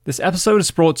This episode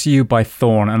is brought to you by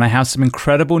Thorn, and I have some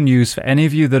incredible news for any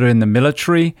of you that are in the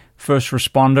military, first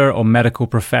responder, or medical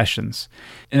professions.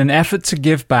 In an effort to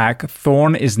give back,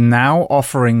 Thorn is now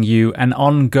offering you an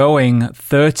ongoing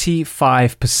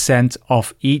 35%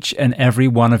 off each and every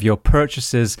one of your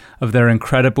purchases of their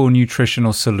incredible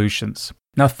nutritional solutions.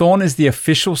 Now, Thorn is the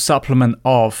official supplement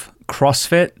of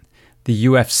CrossFit, the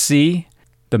UFC,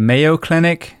 the Mayo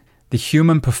Clinic, the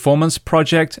Human Performance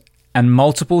Project, and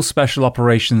multiple special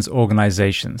operations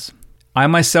organizations. I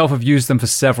myself have used them for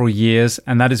several years,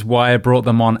 and that is why I brought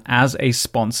them on as a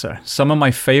sponsor. Some of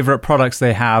my favorite products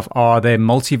they have are their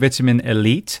Multivitamin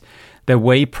Elite, their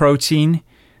Whey Protein,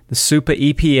 the Super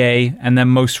EPA, and then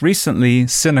most recently,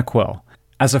 Cinequil.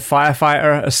 As a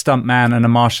firefighter, a stuntman, and a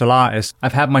martial artist,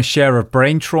 I've had my share of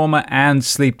brain trauma and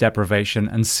sleep deprivation,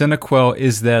 and Cinequil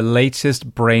is their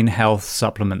latest brain health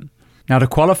supplement. Now, to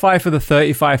qualify for the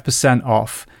 35%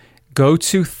 off, go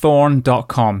to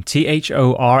thorn.com,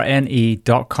 thorne.com.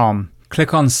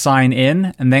 Click on sign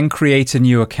in and then create a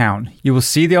new account. You will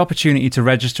see the opportunity to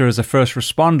register as a first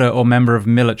responder or member of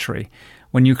military.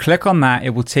 When you click on that, it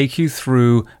will take you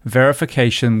through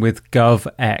verification with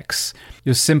GovX.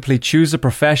 You'll simply choose a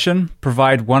profession,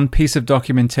 provide one piece of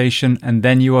documentation, and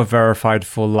then you are verified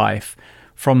for life.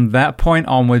 From that point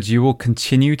onwards, you will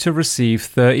continue to receive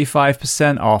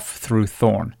 35% off through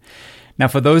Thorn. Now,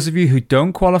 for those of you who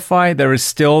don't qualify, there is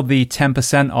still the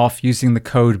 10% off using the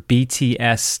code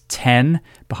BTS10,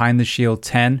 Behind the Shield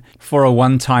 10, for a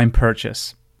one-time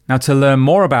purchase. Now, to learn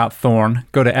more about Thorn,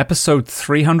 go to episode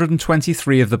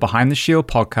 323 of the Behind the Shield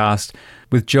podcast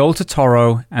with Joel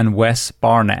Totoro and Wes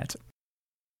Barnett.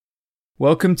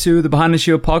 Welcome to the Behind the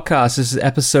Shield podcast. This is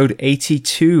episode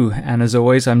 82, and as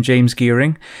always, I'm James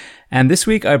Gearing. And this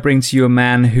week I bring to you a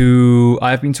man who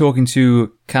I've been talking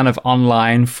to kind of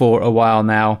online for a while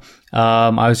now.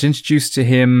 I was introduced to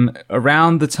him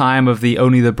around the time of the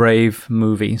Only the Brave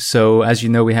movie. So as you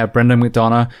know, we have Brendan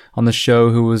McDonough on the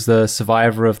show, who was the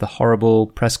survivor of the horrible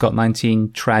Prescott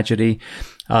 19 tragedy.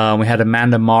 We had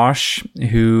Amanda Marsh,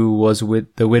 who was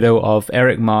with the widow of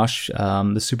Eric Marsh,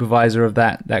 the supervisor of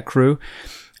that crew.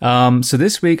 So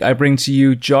this week I bring to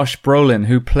you Josh Brolin,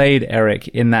 who played Eric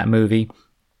in that movie,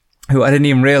 who I didn't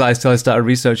even realize till I started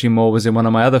researching more was in one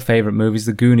of my other favorite movies,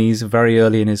 The Goonies, very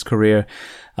early in his career,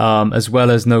 as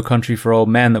well as No Country for Old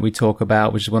Men that we talk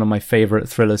about, which is one of my favorite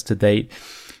thrillers to date.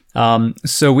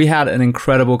 So we had an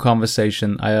incredible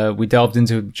conversation. We delved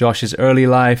into Josh's early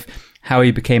life, how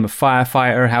he became a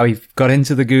firefighter, how he got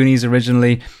into The Goonies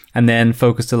originally, and then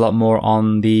focused a lot more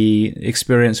on the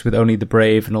experience with Only the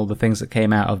Brave and all the things that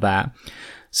came out of that.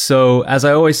 So, as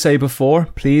I always say before,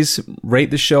 please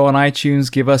rate the show on iTunes,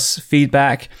 give us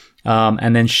feedback,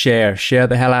 and then share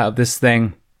the hell out of this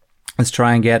thing. Let's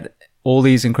try and get all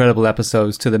these incredible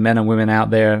episodes to the men and women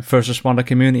out there, first responder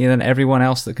community, and then everyone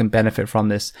else that can benefit from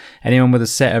this. Anyone with a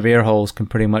set of ear holes can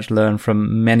pretty much learn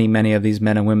from many, many of these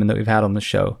men and women that we've had on the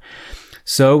show.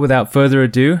 So, without further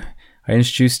ado, I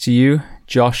introduce to you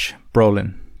Josh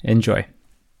Brolin. Enjoy.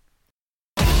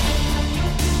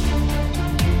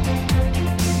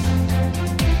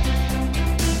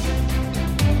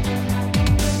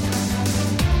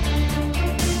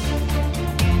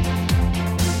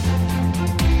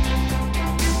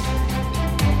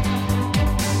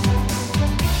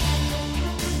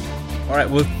 All right.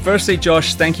 Well, firstly,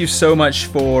 Josh, thank you so much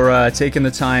for taking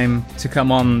the time to come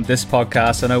on this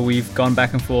podcast. I know we've gone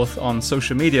back and forth on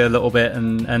social media a little bit,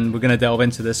 and we're going to delve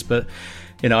into this. But,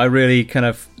 you know, I really kind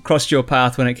of crossed your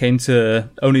path when it came to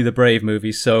Only the Brave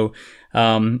movie. So,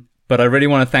 but I really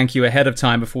want to thank you ahead of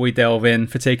time before we delve in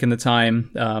for taking the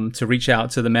time to reach out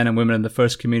to the men and women in the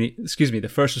first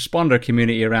responder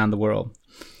community around the world.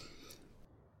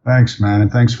 Thanks, man. And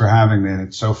thanks for having me. And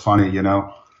it's so funny, you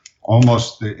know.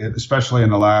 Almost, especially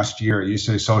in the last year, you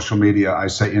say social media, I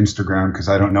say Instagram, because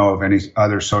I don't know of any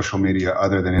other social media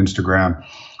other than Instagram.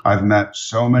 I've met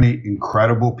so many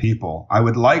incredible people. I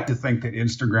would like to think that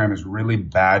Instagram is really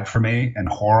bad for me and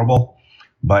horrible,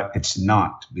 but it's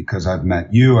not, because I've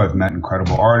met you, I've met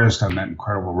incredible artists, I've met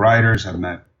incredible writers, I've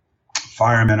met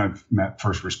firemen, I've met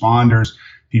first responders,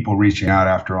 people reaching out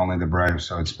after Only the Brave.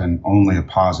 So it's been only a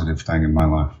positive thing in my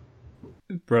life.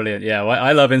 Brilliant. Yeah, well,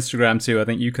 I love Instagram too. I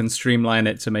think you can streamline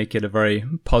it to make it a very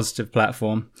positive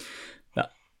platform.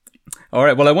 All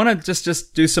right. Well, I want to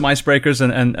just do some icebreakers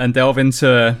and delve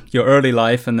into your early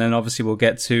life, and then obviously we'll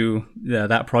get to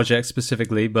that project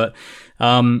specifically. But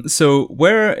so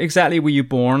where exactly were you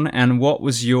born, and what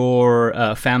was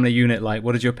your family unit like?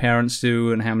 What did your parents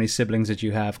do, and how many siblings did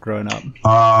you have growing up?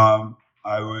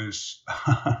 I was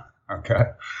okay.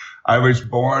 I was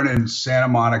born in Santa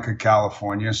Monica,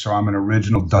 California, so I'm an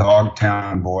original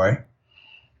Dogtown boy.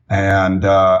 And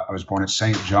I was born at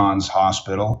St. John's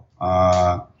Hospital.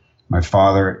 My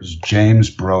father is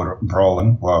James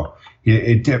Brolin. Well,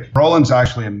 Brolin's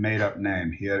actually a made-up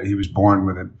name. He was born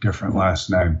with a different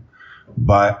last name.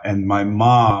 And my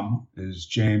mom is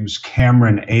James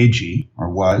Cameron Agee, or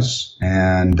was,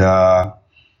 and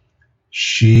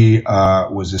she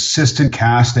was assistant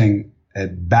casting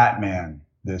at Batman,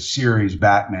 the series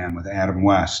Batman with Adam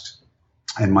West.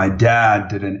 And my dad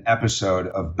did an episode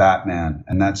of Batman,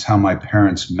 and that's how my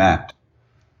parents met.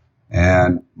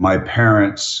 And my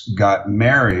parents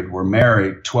were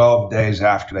married 12 days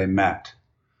after they met.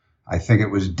 I think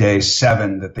it was day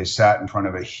 7 that they sat in front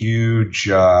of a huge,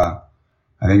 I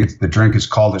think the drink is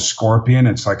called a Scorpion.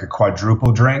 It's like a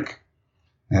quadruple drink,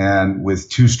 and with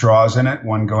 2 straws in it,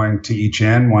 one going to each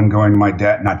end, one going my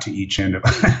dad, not to each end.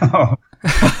 That's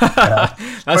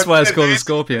why it's called a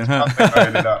Scorpion, huh? I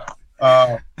ended up.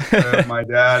 My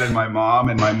dad and my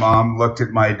mom looked at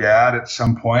my dad at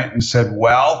some point and said,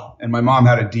 well, and my mom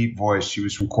had a deep voice. She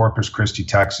was from Corpus Christi,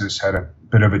 Texas, had a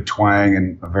bit of a twang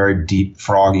and a very deep,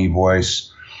 froggy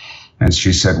voice. And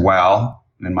she said, well,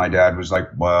 and my dad was like,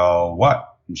 well, what?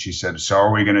 And she said, so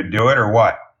are we going to do it or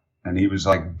what? And he was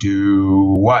like,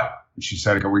 do what? And she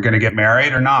said, are we going to get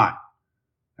married or not?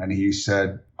 And he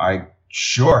said,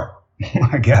 sure,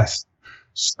 I guess.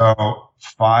 So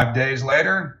 5 days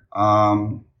later,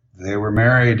 they were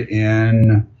married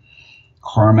in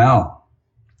Carmel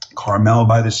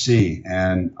by the sea.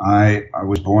 And I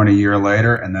was born a year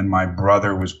later, and then my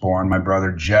brother was born. My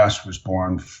brother Jess was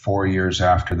born 4 years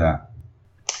after that.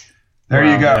 There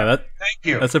you go. Yeah, thank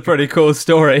you. That's a pretty cool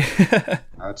story.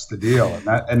 That's the deal.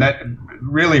 And that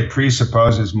really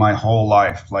presupposes my whole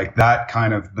life. Like that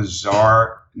kind of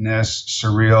bizarreness,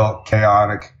 surreal,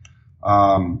 chaotic,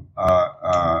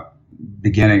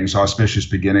 beginnings, auspicious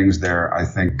beginnings there, I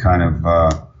think kind of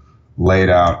laid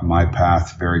out my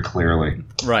path very clearly.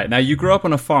 Right. Now, you grew up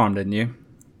on a farm, didn't you?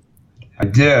 I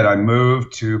did. I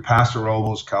moved to Paso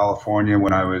Robles, California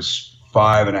when I was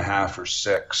 5.5 or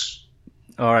 6.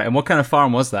 All right. And what kind of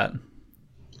farm was that? It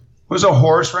was a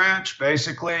horse ranch,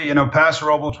 basically. You know, Paso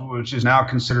Robles, which is now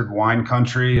considered wine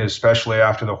country, especially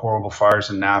after the horrible fires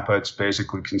in Napa, it's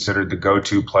basically considered the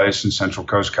go-to place in Central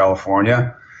Coast,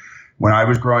 California. When I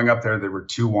was growing up there were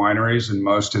 2 wineries, and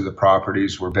most of the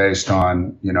properties were based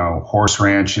on, you know, horse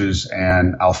ranches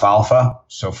and alfalfa,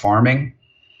 so farming.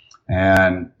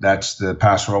 And that's the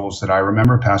Paso Robles that I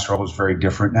remember. Paso Robles is very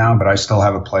different now, but I still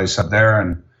have a place up there,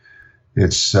 and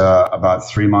it's about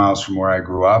 3 miles from where I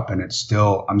grew up, and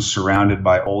I'm surrounded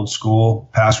by old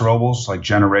school Paso Robles, like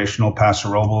generational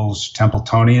Paso Robles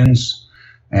Templetonians.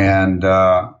 And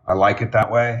I like it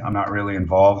that way. I'm not really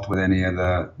involved with any of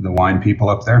the wine people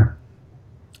up there.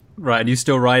 Right. You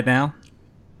still ride now?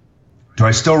 Do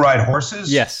I still ride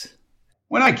horses? Yes.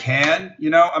 When I can,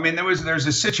 you know, I mean, there's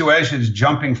a situation,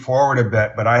 jumping forward a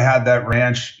bit, but I had that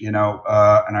ranch, you know,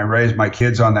 and I raised my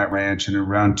kids on that ranch. And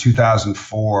around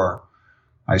 2004,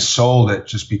 I sold it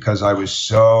just because I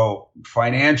was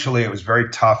financially, it was very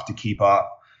tough to keep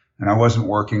up, and I wasn't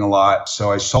working a lot.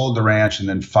 So I sold the ranch, and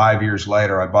then 5 years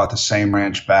later, I bought the same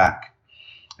ranch back.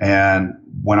 And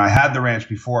when I had the ranch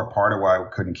before, part of why I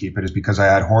couldn't keep it is because I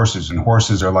had horses, and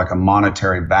horses are like a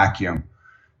monetary vacuum.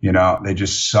 You know, they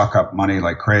just suck up money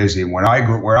like crazy. And where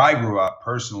I grew up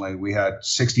personally, we had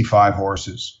 65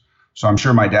 horses. So I'm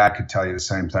sure my dad could tell you the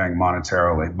same thing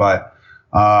monetarily. But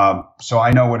so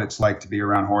I know what it's like to be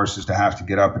around horses, to have to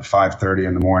get up at 5:30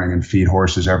 in the morning and feed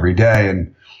horses every day.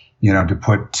 And, you know, to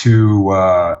put 2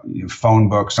 phone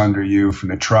books under you from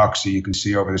the truck so you can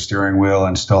see over the steering wheel,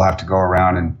 and still have to go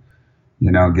around and,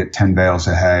 you know, get 10 bales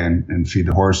of hay and feed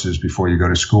the horses before you go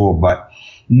to school. But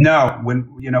no, when,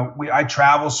 you know, I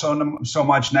travel so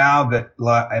much now that,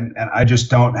 and I just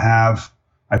don't have,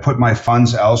 I put my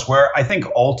funds elsewhere. I think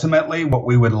ultimately what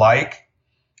we would like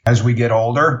as we get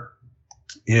older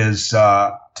is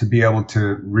to be able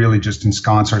to really just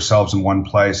ensconce ourselves in one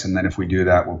place. And then if we do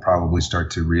that, we'll probably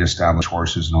start to reestablish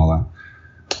horses and all that.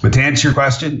 But to answer your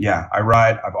question, yeah, I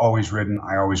ride. I've always ridden.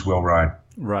 I always will ride.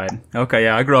 Right. Okay.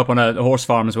 Yeah, I grew up on a horse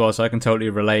farm as well, so I can totally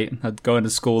relate. I'd go into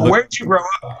school. Where did you grow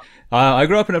up? I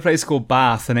grew up in a place called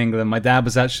Bath in England. My dad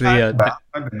was actually I've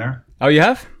been there. Oh, you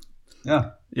have?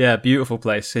 Yeah. Yeah, beautiful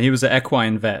place. And he was an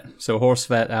equine vet, so a horse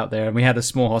vet out there. And we had a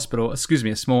small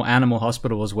animal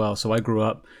hospital as well. So I grew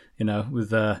up, you know,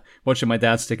 with watching my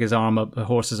dad stick his arm up a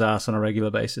horse's ass on a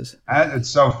regular basis. It's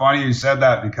so funny you said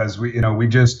that, because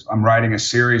I'm writing a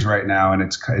series right now, and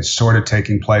it's sort of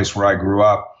taking place where I grew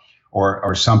up,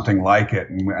 or something like it.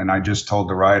 And I just told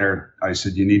the writer, I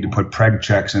said, you need to put preg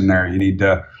checks in there.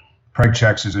 Preg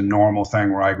checks is a normal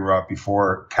thing where I grew up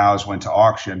before cows went to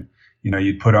auction.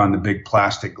 you'd put on the big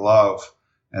plastic glove,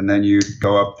 and then you'd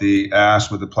go up the ass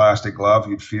with the plastic glove,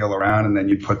 you'd feel around, and then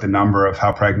you'd put the number of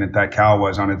how pregnant that cow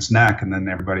was on its neck, and then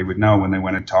everybody would know when they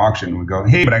went into auction, would go,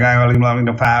 hey, but I got to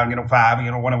go 5, you know, 5,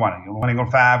 you know, what I want, you want to go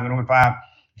 5, you know, 5,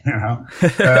 you know.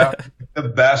 The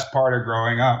best part of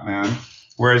growing up, man.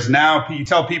 Whereas now you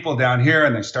tell people down here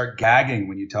and they start gagging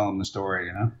when you tell them the story,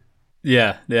 you know?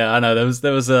 Yeah, I know.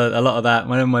 There was a lot of that.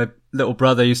 When my little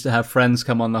brother used to have friends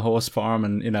come on the horse farm,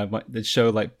 and they'd show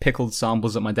like pickled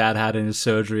samples that my dad had in his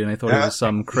surgery, and they thought he was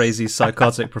some crazy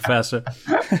psychotic professor.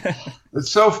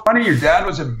 It's so funny. Your dad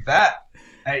was a vet.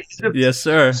 Yes,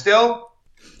 sir. Still?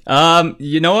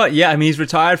 You know what? Yeah, I mean, he's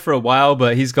retired for a while,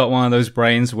 but he's got one of those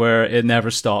brains where it never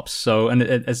stops. So, and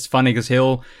it's funny because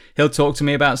he'll talk to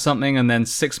me about something, and then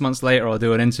 6 months later, I'll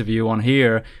do an interview on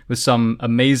here with some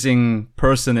amazing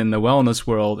person in the wellness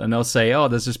world, and they'll say, "Oh,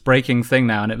 there's this breaking thing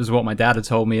now," and it was what my dad had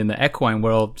told me in the equine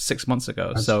world 6 months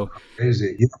ago. That's so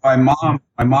crazy. My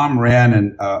mom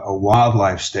ran a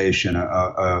wildlife station,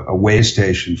 a way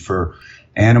station for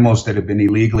animals that had been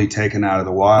illegally taken out of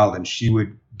the wild, and she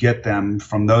would get them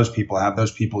from those people, have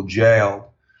those people jailed,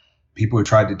 people who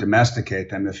tried to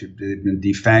domesticate them. If they'd been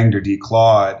defanged or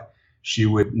declawed, she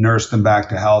would nurse them back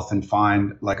to health and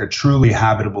find like a truly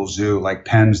habitable zoo, like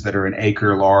pens that are an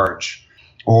acre large.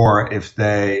 Or if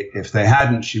they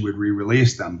hadn't, she would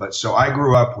re-release them. But so I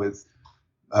grew up with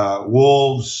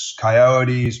wolves,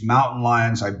 coyotes, mountain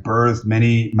lions. I birthed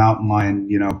many mountain lion,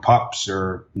 pups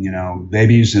or,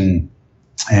 babies, and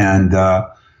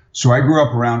so I grew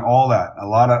up around all that. A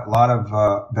lot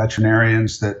of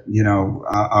veterinarians that,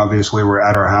 obviously were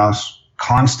at our house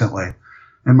constantly.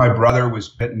 And my brother was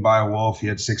bitten by a wolf. He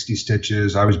had 60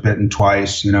 stitches. I was bitten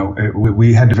twice.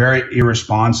 We had to very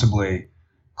irresponsibly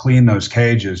clean those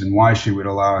cages. And why she would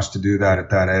allow us to do that at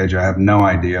that age, I have no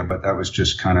idea. But that was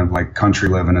just kind of like country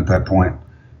living at that point.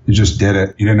 You just did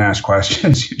it. You didn't ask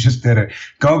questions. You just did it.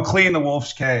 Go clean the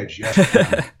wolf's cage. Yes,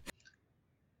 ma'am.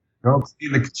 Go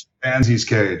clean the chimpanzee's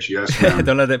cage. Yes, ma'am.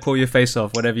 Don't let it pull your face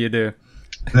off, whatever you do.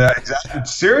 Yeah, exactly.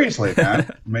 Seriously, man.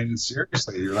 I mean,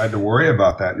 seriously, you had to worry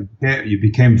about that. You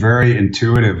became very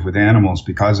intuitive with animals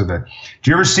because of it. Did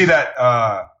you ever see that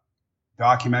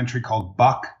documentary called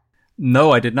Buck?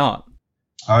 No, I did not.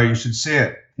 Oh, you should see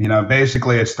it.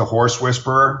 Basically it's the horse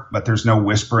whisperer, but there's no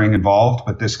whispering involved.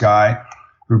 But this guy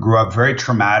who grew up very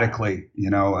traumatically,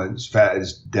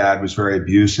 his dad was very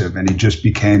abusive, and he just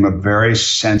became a very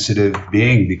sensitive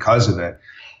being because of it.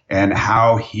 And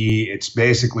it's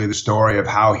basically the story of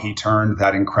how he turned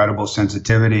that incredible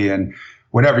sensitivity and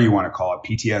whatever you want to call it,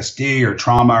 PTSD or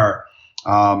trauma,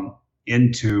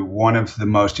 into one of the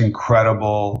most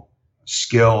incredible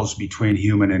skills between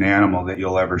human and animal that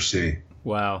you'll ever see.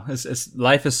 Wow.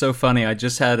 Life is so funny. I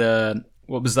just had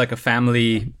what was like a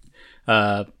family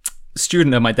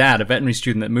student of my dad, a veterinary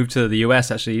student that moved to the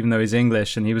US, actually, even though he's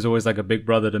English, and he was always like a big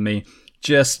brother to me.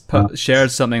 Just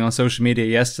shared something on social media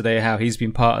yesterday, how he's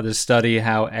been part of this study,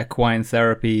 how equine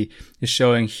therapy is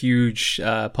showing huge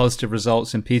positive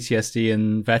results in PTSD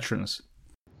in veterans.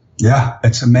 Yeah,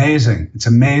 it's amazing. It's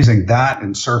amazing. That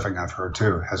and surfing, I've heard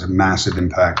too, has a massive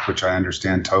impact, which I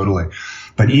understand totally.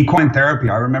 But equine therapy,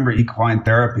 I remember equine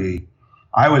therapy.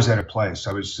 I was at a place,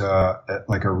 I was at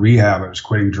like a rehab. I was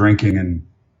quitting drinking,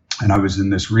 and I was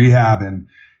in this rehab, and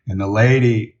the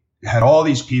lady had all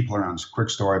these people around. It's a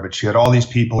quick story, but she had all these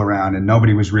people around, and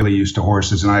nobody was really used to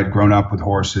horses. And I had grown up with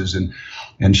horses,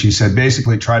 and she said,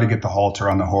 basically try to get the halter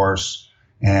on the horse,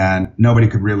 and nobody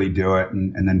could really do it.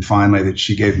 And then finally that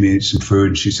she gave me some food,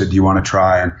 and she said, do you want to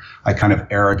try? And I kind of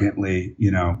arrogantly,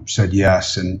 said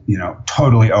yes, and,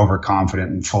 totally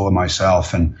overconfident and full of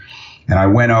myself. And I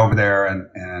went over there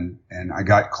and I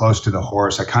got close to the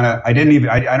horse. I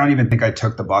don't even think I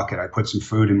took the bucket. I put some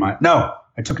food in no,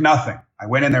 I took nothing. I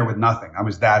went in there with nothing. I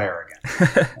was that arrogant.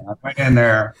 And I went in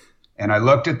there and I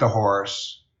looked at the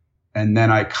horse, and then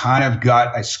I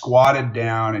squatted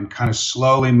down and kind of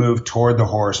slowly moved toward the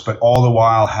horse, but all the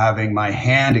while having my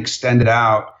hand extended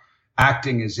out,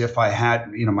 acting as if I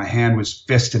had, my hand was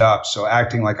fisted up. So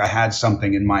acting like I had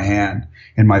something in my hand,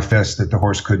 in my fist, that the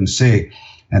horse couldn't see.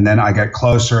 And then I got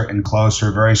closer and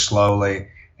closer very slowly.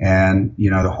 And,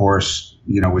 the horse,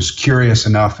 was curious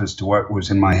enough as to what was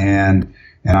in my hand.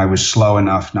 And I was slow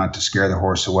enough not to scare the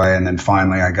horse away. And then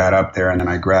finally I got up there, and then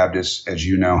I grabbed as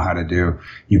you know how to do.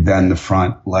 You bend the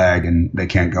front leg and they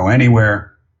can't go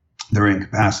anywhere. They're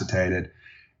incapacitated.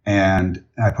 And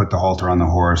I put the halter on the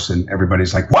horse, and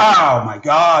everybody's like, wow, my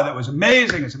God, that was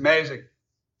amazing. It's amazing.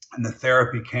 And the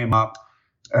therapist came up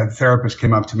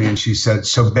to me, and she said,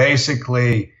 so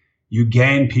basically you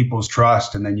gain people's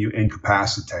trust and then you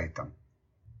incapacitate them.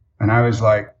 And I was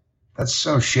like, that's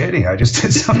so shitty. I just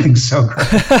did something so great.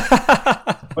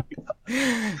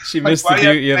 She missed the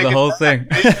beauty of the whole thing.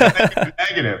 Make it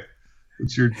negative.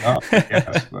 It's your job, I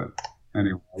guess. But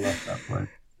anyway, I left that place.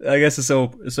 I guess it's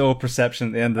all perception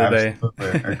at the end of the day.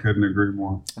 Absolutely. I couldn't agree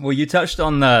more. Well, you touched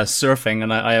on surfing,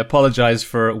 and I apologize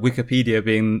for Wikipedia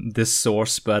being this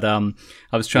source, but I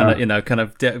was trying to, kind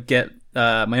of get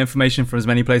my information from as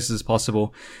many places as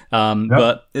possible.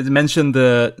 But it mentioned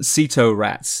the Ceto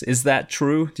rats. Is that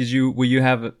true? Did you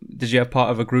have part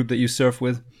of a group that you surf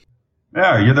with?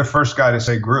 Yeah, you're the first guy to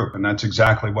say group, and that's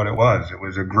exactly what it was. It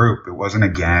was a group. It wasn't a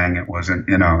gang. It wasn't,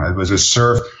 it was a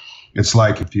surf. It's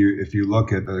like if you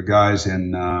look at the guys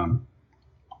in,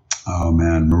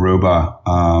 Maruba,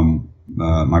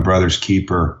 my brother's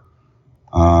keeper.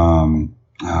 I'm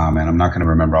not going to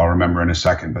remember. I'll remember in a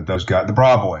second. But those guys, the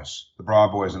Bra Boys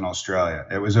in Australia.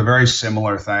 It was a very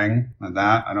similar thing than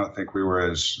that. I don't think we were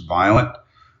as violent,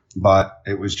 but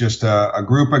it was just a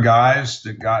group of guys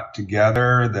that got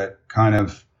together that kind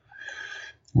of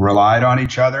relied on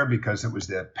each other because it was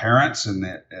the parents and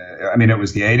it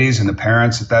was the 80s and the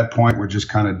parents at that point were just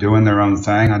kind of doing their own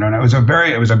thing. I don't know. It was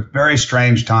a very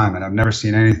strange time, and I've never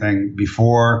seen anything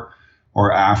before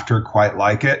or after quite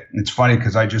like it. And it's funny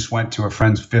because I just went to a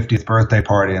friend's 50th birthday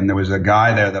party, and there was a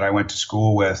guy there that I went to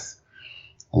school with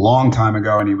a long time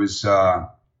ago, and he was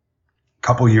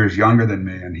couple years younger than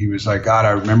me, and he was like, God, I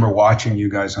remember watching you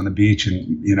guys on the beach,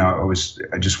 and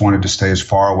I just wanted to stay as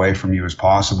far away from you as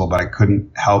possible, but I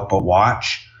couldn't help but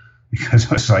watch because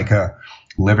it was like a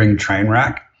living train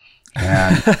wreck.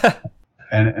 And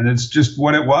and it's just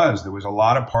what it was. There was a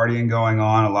lot of partying going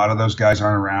on. A lot of those guys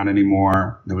aren't around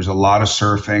anymore. There was a lot of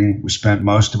surfing. We spent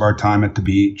most of our time at the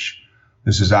beach.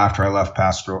 This is after I left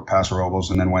Paso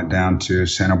Robles and then went down to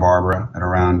Santa Barbara at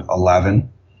around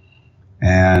 11.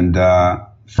 And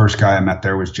first guy I met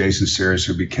there was Jason Sears,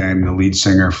 who became the lead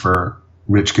singer for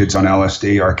Rich Kids on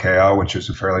LSD, RKO, which was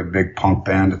a fairly big punk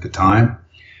band at the time.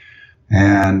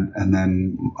 And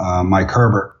then Mike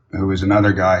Herbert, who was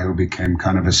another guy who became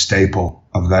kind of a staple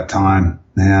of that time.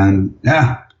 And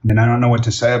I don't know what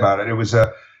to say about it. It was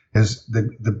the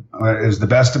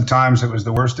best of times. It was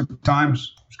the worst of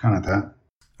times. It was kind of that.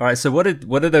 All right. So what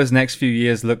did those next few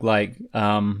years look like?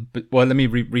 Let me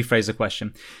rephrase the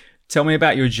question. Tell me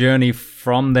about your journey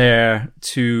from there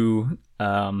to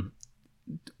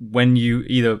when you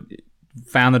either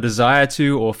found the desire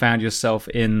to or found yourself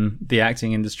in the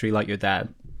acting industry like your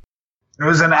dad. It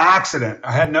was an accident.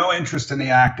 I had no interest in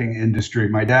the acting industry.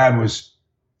 My dad was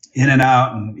in and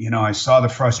out, and I saw the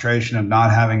frustration of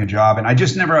not having a job, and I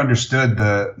just never understood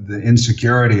the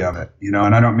insecurity of it. And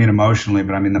I don't mean emotionally,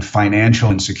 but I mean the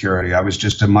financial insecurity. I was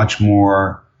just a much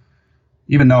more,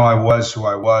 even though I was who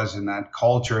I was in that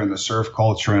culture and the surf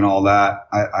culture and all that,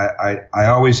 I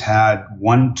always had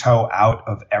one toe out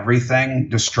of everything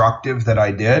destructive that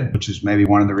I did, which is maybe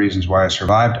one of the reasons why I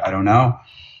survived. I don't know.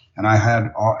 And I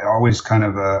had always kind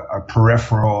of a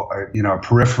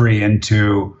periphery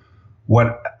into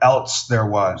what else there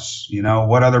was,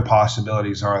 what other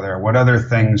possibilities are there? What other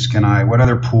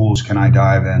pools can I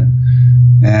dive in?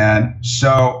 And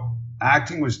so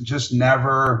acting was just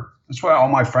never. That's why all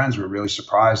my friends were really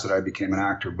surprised that I became an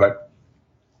actor. But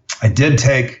I did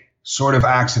take, sort of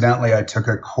accidentally, I took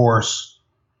a course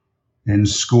in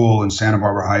school in Santa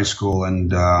Barbara High School.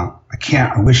 And I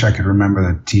wish I could remember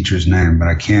the teacher's name, but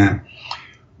I can't.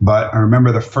 But I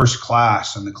remember the first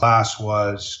class, and the class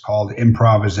was called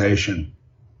improvisation.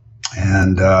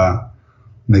 And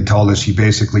they told us you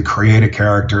basically create a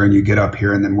character and you get up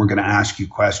here, and then we're going to ask you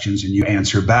questions and you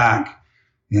answer back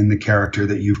in the character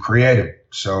that you've created.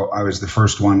 So I was the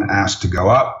first one asked to go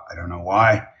up. I don't know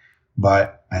why,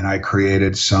 and I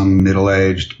created some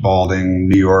middle-aged, balding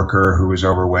New Yorker who was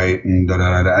overweight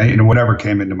and whatever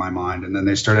came into my mind. And then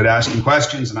they started asking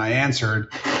questions and I answered.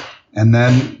 And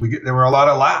then there were a lot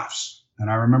of laughs.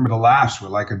 And I remember the laughs were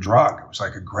like a drug. It was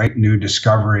like a great new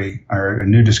discovery, or a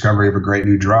new discovery of a great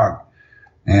new drug.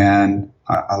 And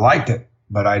I liked it,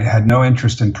 but I had no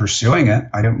interest in pursuing it.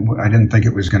 I didn't think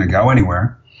it was going to go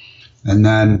anywhere. And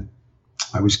then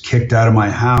I was kicked out of my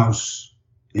house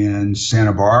in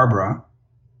Santa Barbara,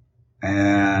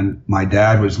 and my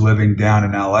dad was living down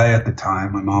in LA at the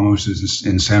time. My mom was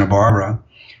in Santa Barbara,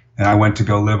 and I went to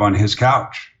go live on his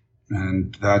couch.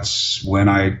 And that's when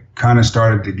I kind of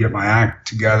started to get my act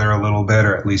together a little bit,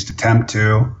 or at least attempt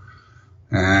to,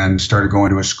 and started going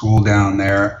to a school down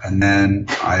there. And then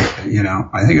I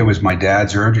think it was my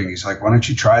dad's urging. He's like, why don't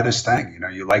you try this thing?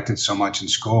 You liked it so much in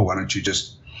school. Why don't you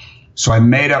just... So I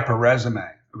made up a resume.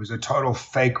 It was a total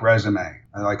fake resume.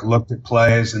 I looked at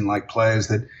plays and plays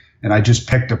that And I just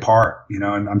picked a part, you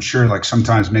know, and I'm sure like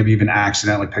sometimes maybe even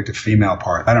accidentally picked a female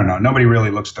part. I don't know. Nobody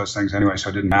really looks at those things anyway, so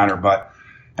it didn't matter.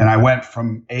 And I went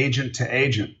from agent to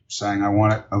agent saying,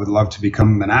 I would love to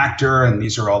become an actor. And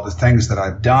these are all the things that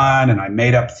I've done. And I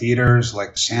made up theaters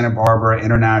like Santa Barbara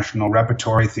International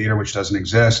Repertory Theater, which doesn't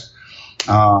exist.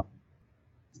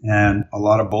 And a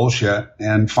lot of bullshit.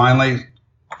 And finally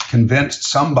convinced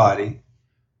somebody,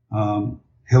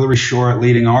 Hillary Shore,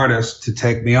 leading artist, to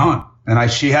take me on. And I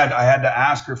had to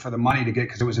ask her for the money to get,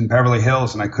 because it was in Beverly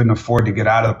Hills and I couldn't afford to get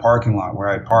out of the parking lot where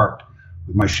I had parked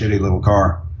with my shitty little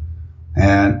car.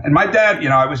 And my dad, you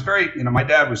know, I was very, you know, my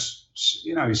dad was,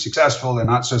 you know, he's successful and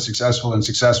not so successful and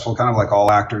successful, kind of like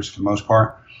all actors for the most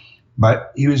part.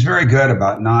 But he was very good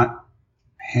about not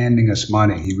handing us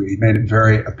money. He made it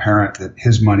very apparent that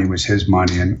his money was his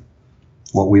money and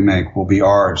what we make will be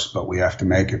ours, but we have to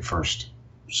make it first.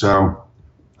 So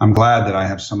I'm glad that I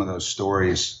have some of those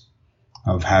stories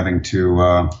of having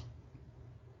to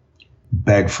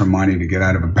beg for money to get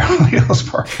out of a Beverly Hills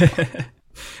park.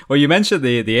 Well, you mentioned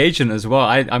the agent as well.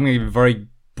 I'm going to give a very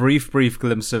brief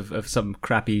glimpse of some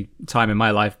crappy time in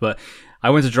my life, but I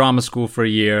went to drama school for a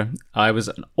year. I was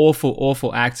an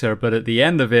awful actor, but at the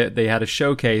end of it, they had a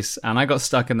showcase, and I got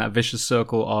stuck in that vicious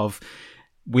circle of,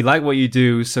 we like what you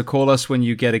do, so call us when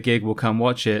you get a gig, we'll come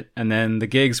watch it. And then the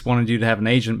gigs wanted you to have an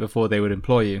agent before they would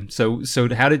employ you. So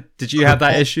how did you have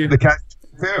that issue? The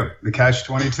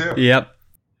catch-22. Yep.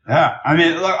 Yeah. I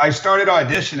mean, look, I started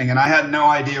auditioning and I had no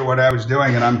idea what I was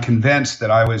doing. And I'm convinced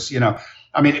that I was, you know,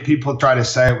 I mean, people try to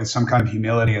say it with some kind of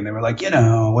humility and they were like, you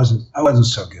know, I wasn't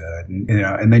so good. And, you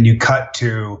know, and then you cut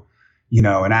to, you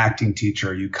know, an acting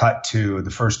teacher, you cut to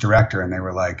the first director and they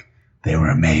were like, they were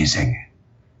amazing.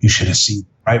 You should have seen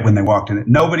right when they walked in.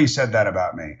 Nobody said that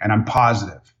about me. And I'm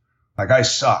positive. Like I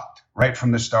sucked right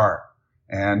from the start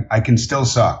and I can still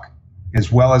suck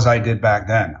as well as I did back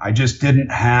then. I just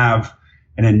didn't have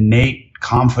an innate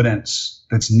confidence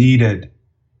that's needed,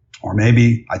 or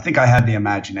maybe I think I had the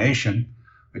imagination.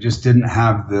 I just didn't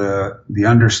have the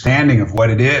understanding of what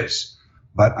it is,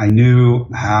 but I knew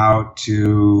I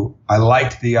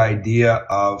liked the idea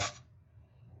of,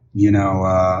 you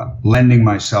know, lending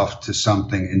myself to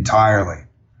something entirely.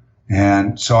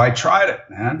 And so I tried it,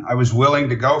 man. I was willing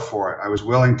to go for it. I was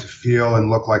willing to feel and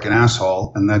look like an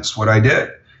asshole. And that's what I did.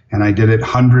 And I did it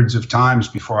hundreds of times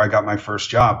before I got my first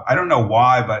job. I don't know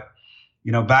why, but,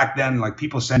 you know, back then, like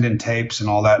people send in tapes and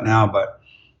all that now, but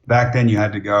back then you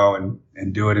had to go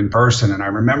and do it in person. And I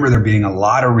remember there being a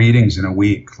lot of readings in a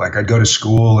week. Like I'd go to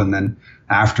school and then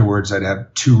afterwards I'd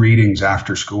have 2 readings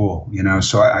after school, you know,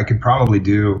 so I could probably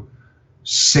do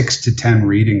 6 to 10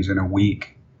 readings in a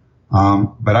week.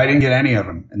 But I didn't get any of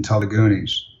them until the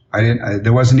Goonies. I'd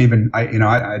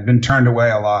been turned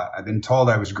away a lot. I've been told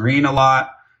I was green a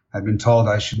lot. I've been told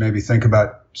I should maybe think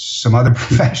about some other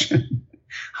profession.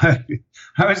 I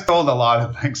was told a lot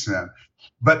of things, man.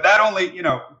 But that only, you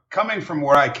know, coming from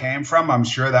where I came from, I'm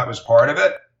sure that was part of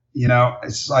it. You know,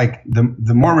 it's like the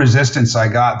more resistance I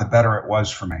got, the better it was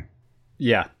for me.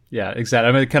 Yeah, exactly.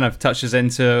 I mean, it kind of touches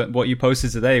into what you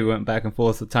posted today. We went back and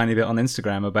forth a tiny bit on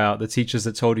Instagram about the teachers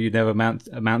that told you you'd never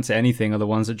amount to anything are the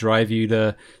ones that drive you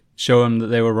to show them that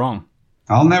they were wrong.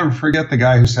 I'll never forget the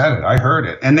guy who said it. I heard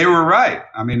it. And they were right.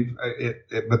 I mean,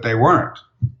 but they weren't.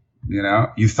 You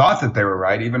know, you thought that they were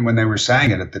right even when they were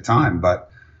saying it at the time. But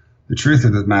the truth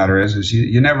of the matter is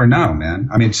you never know, man.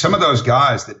 I mean, some of those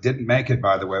guys that didn't make it,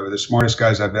 by the way, were the smartest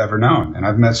guys I've ever known. And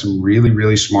I've met some really,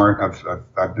 really smart.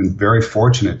 I've been very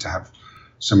fortunate to have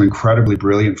some incredibly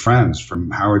brilliant friends,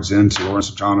 from Howard Zinn to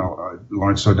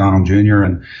Lawrence O'Donnell Jr.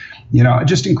 And, you know,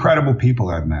 just incredible people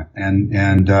I've met.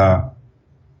 And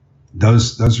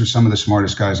those are some of the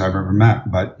smartest guys I've ever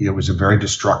met. But it was a very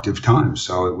destructive time.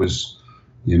 So it was,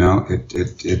 you know,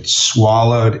 it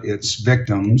swallowed its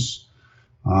victims,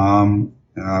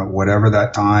 whatever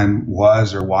that time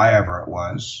was or why ever it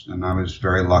was. And I was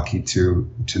very lucky to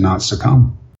not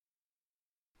succumb.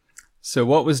 So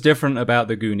what was different about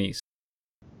the Goonies?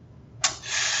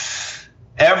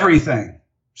 Everything.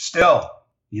 Still,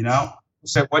 you know.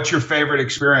 So what's your favorite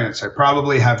experience? I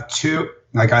probably have 2.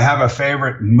 Like I have a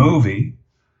favorite movie,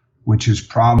 which is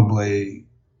probably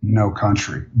No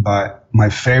Country. But my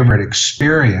favorite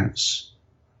experience,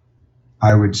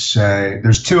 I would say,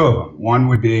 there's 2 of them. One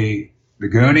would be The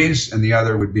Goonies and the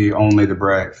other would be Only the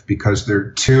Brave, because they're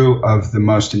 2 of the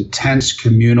most intense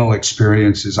communal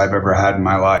experiences I've ever had in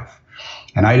my life.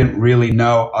 And I didn't really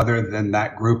know, other than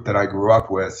that group that I grew up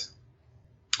with,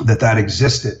 that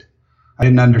existed. I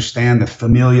didn't understand the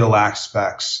familial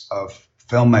aspects of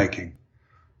filmmaking.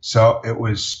 So it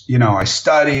was, I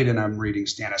studied, and I'm reading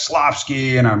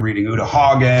Stanislavski, and I'm reading Uta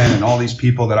Hagen, and all these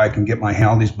people that I can get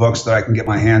all these books that I can get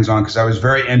my hands on, because I was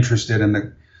very interested in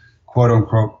the quote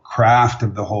unquote craft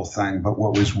of the whole thing. But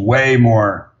what was way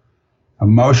more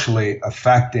emotionally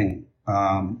affecting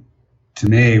to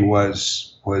me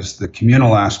was the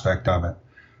communal aspect of it.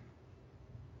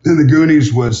 And the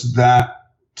Goonies was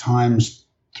that times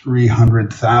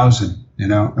 300,000.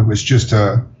 It was just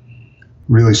a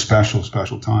really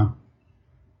special time.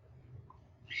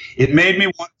 It made me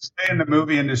want to stay in the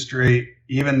movie industry,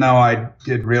 even though I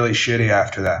did really shitty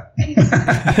after that.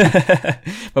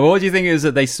 But what do you think is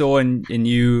that they saw in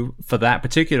you for that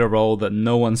particular role that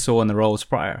no one saw in the roles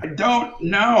prior? I don't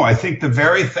know. I think the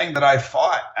very thing that I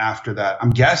fought after that,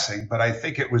 I'm guessing, but I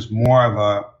think it was more of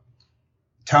a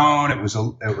tone. It was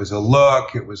a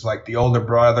look. It was like the older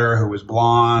brother who was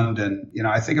blonde, and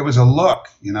I think it was a look.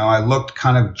 I looked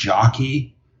kind of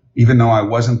jockey, even though I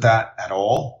wasn't that at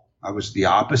all. I was the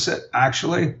opposite,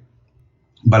 actually,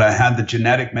 but I had the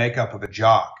genetic makeup of a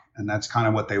jock, and that's kind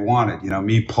of what they wanted.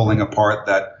 Me pulling apart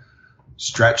that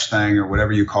stretch thing or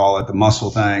whatever you call it, the muscle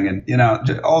thing, and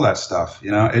all that stuff.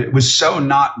 It was so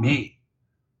not me,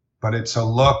 but it's a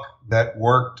look that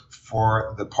worked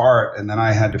for the part, and then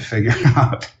I had to figure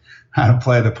out how to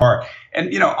play the part.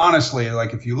 And honestly,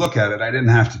 like if you look at it, I didn't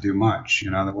have to do much.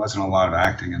 There wasn't a lot of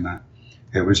acting in that.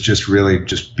 It was just really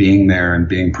just being there and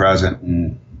being present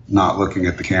and not looking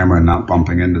at the camera and not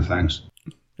bumping into things.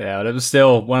 Yeah, it was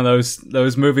still one of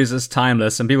those movies that's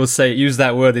timeless. And people use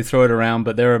that word, they throw it around,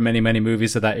 but there are many, many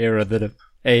movies of that era that have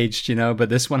aged, but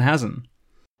this one hasn't.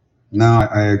 No,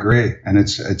 I agree. And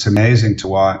it's amazing to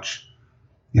watch.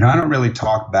 I don't really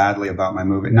talk badly about my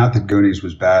movie. Not that Goonies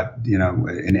was bad,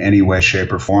 in any way,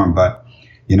 shape, or form, but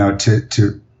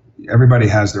to everybody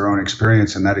has their own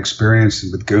experience, and that experience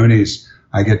with Goonies,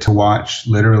 I get to watch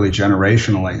literally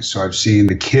generationally. So I've seen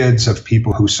the kids of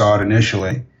people who saw it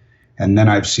initially, and then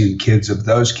I've seen kids of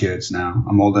those kids now.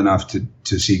 I'm old enough to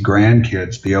see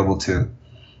grandkids be able to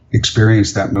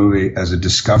experience that movie as a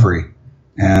discovery.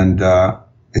 And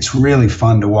it's really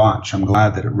fun to watch. I'm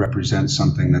glad that it represents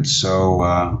something that's so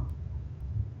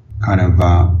kind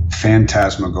of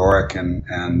phantasmagoric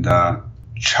and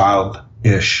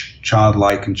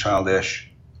childlike and childish.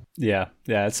 Yeah,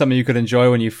 it's something you could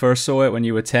enjoy when you first saw it, when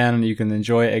you were 10, and you can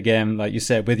enjoy it again, like you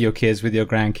said, with your kids, with your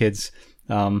grandkids,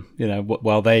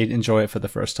 while they enjoy it for the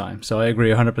first time. So I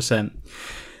agree 100%.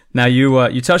 Now,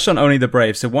 you touched on Only the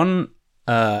Brave. So one,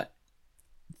 I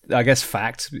guess,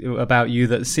 fact about you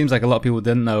that seems like a lot of people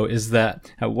didn't know is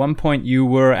that at one point you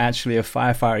were actually a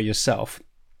firefighter yourself.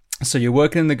 So you're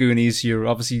working in the Goonies. You're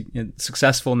obviously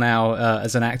successful now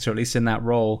as an actor, at least in that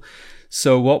role.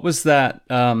 So what was that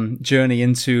journey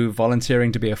into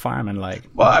volunteering to be a fireman like?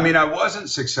 Well, I mean, I wasn't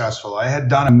successful. I had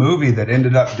done a movie that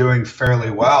ended up doing fairly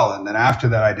well. And then after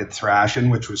that, I did Thrashin',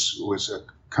 which was a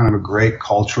kind of a great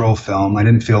cultural film. I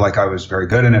didn't feel like I was very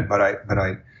good in it, but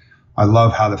I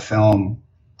love how the film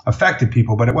affected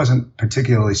people, but it wasn't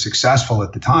particularly successful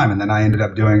at the time. And then I ended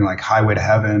up doing like Highway to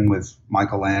Heaven with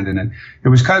Michael Landon. And it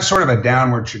was kind of sort of a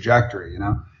downward trajectory,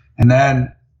 And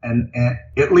then, and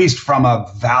at least from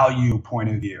a value point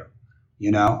of view,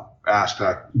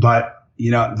 aspect. But,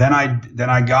 then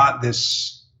I got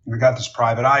this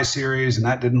Private Eye series, and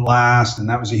that didn't last, and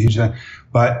that was a huge thing.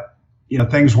 But,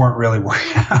 things weren't really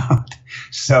working out.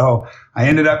 So I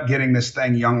ended up getting this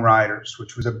thing, Young Riders,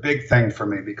 which was a big thing for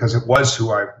me because it was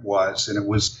who I was, and it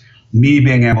was me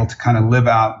being able to kind of live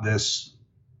out this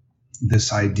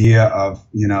idea of,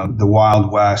 the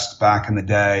Wild West back in the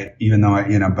day, even though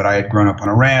but I had grown up on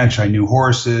a ranch. I knew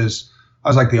horses. I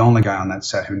was like the only guy on that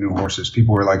set who knew horses.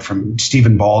 People were like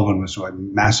Stephen Baldwin was like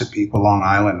Massapequa, Long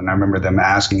Island. And I remember them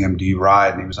asking him, "Do you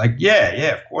ride?" And he was like,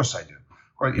 yeah, of course I do.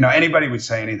 Or, anybody would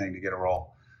say anything to get a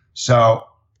role. So,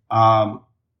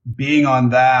 being on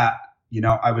that,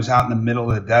 I was out in the middle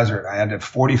of the desert. I had a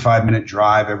 45-minute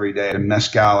drive every day to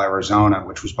Mescal, Arizona,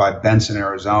 which was by Benson,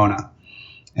 Arizona.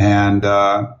 And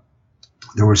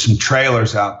there were some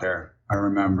trailers out there, I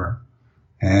remember.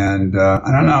 And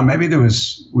I don't know, maybe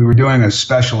we were doing a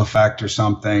special effect or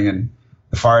something, and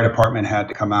the fire department had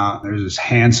to come out. There was this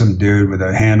handsome dude with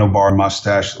a handlebar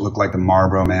mustache that looked like the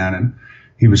Marlboro Man, and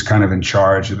he was kind of in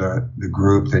charge of the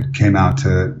group that came out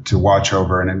to watch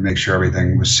over and make sure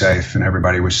everything was safe and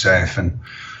everybody was safe. And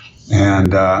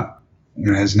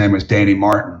his name was Danny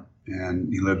Martin.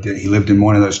 And he lived in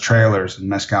one of those trailers in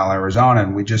Mescal, Arizona,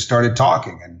 and we just started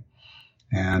talking,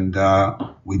 and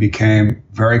we became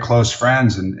very close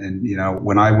friends. And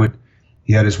when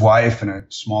he had his wife and a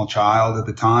small child at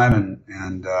the time,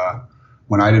 and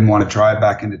when I didn't want to drive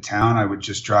back into town, I would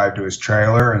just drive to his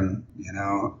trailer and,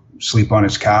 sleep on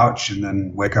his couch and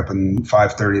then wake up at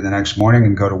 5:30 the next morning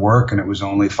and go to work. And it was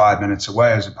only 5 minutes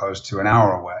away as opposed to an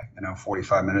hour away,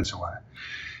 45 minutes away.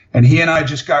 And he and I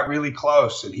just got really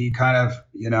close. And he kind of,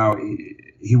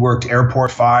 he worked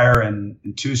airport fire in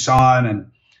Tucson.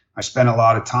 And I spent a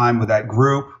lot of time with that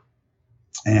group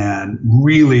and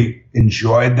really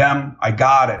enjoyed them. I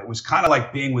got it. It was kind of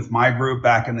like being with my group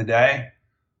back in the day. It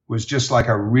was just like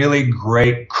a really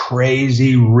great,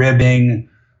 crazy, ribbing,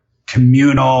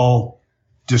 communal,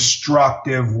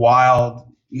 destructive, wild,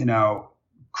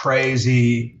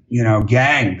 crazy,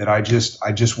 gang that I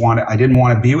didn't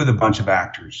want to be with a bunch of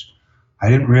actors. I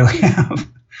didn't really have,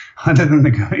 other than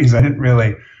the Goonies, I didn't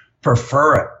really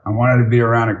prefer it. I wanted to be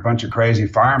around a bunch of crazy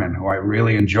firemen who I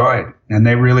really enjoyed. And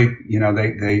they really,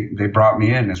 they brought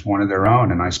me in as one of their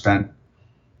own. And I spent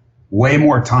way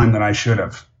more time than I should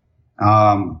have.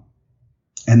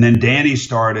 And then Danny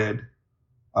started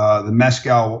the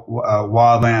Mescal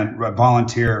wildland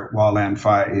volunteer wildland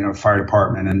fire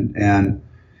department, and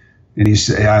he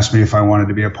asked me if I wanted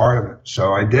to be a part of it.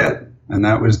 So I did, and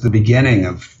that was the beginning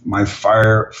of my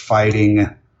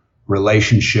firefighting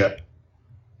relationship.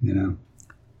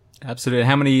 Absolutely.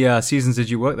 How many seasons did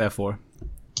you work there for?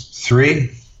 3.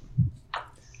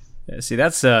 Yeah, see,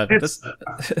 that's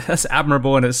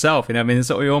admirable in itself.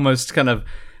 It's almost kind of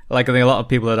like, I think a lot of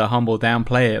people that are humble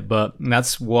downplay it, but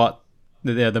that's what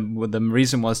the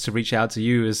reason was to reach out to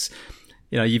you is,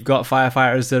 you've got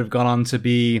firefighters that have gone on to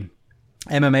be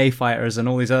MMA fighters and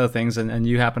all these other things, and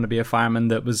you happen to be a fireman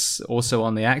that was also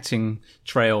on the acting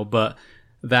trail, but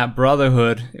that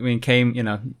brotherhood, came,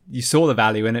 you saw the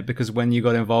value in it, because when you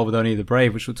got involved with Only the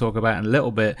Brave, which we'll talk about in a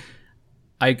little bit,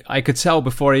 I could tell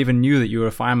before I even knew that you were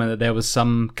a fireman that there was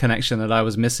some connection that I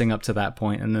was missing up to that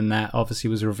point, and then that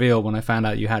obviously was revealed when I found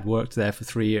out you had worked there for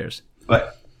 3 years.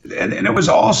 And it was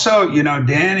also,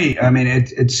 Danny,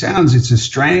 it's a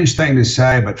strange thing to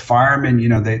say, but firemen,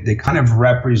 they kind of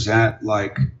represent,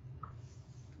 like,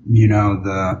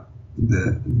 the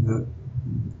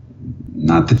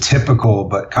not the typical,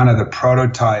 but kind of the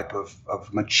prototype of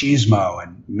machismo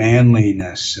and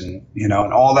manliness and, and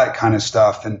all that kind of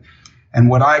stuff. And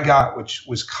what I got, which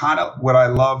was kind of what I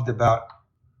loved about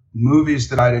movies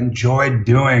that I'd enjoyed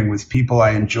doing with people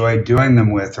I enjoyed doing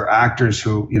them with, or actors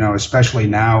who, especially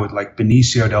now with like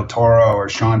Benicio del Toro or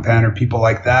Sean Penn or people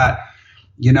like that,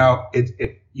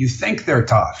 you think they're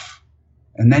tough.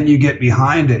 And then you get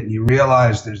behind it and you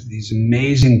realize there's these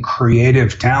amazing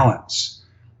creative talents,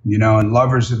 and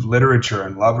lovers of literature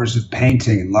and lovers of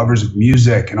painting and lovers of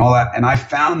music and all that. And I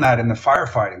found that in the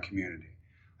firefighting community.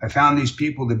 I found these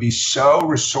people to be so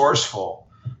resourceful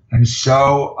and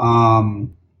so,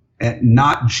 and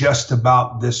not just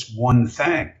about this one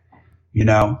thing,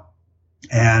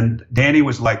 and Danny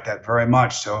was like that very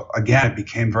much. So again, it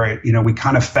became very, we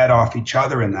kind of fed off each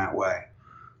other in that way.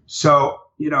 So,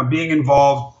 being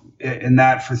involved in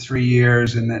that for 3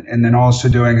 years, and then also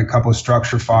doing a couple of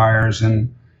structure fires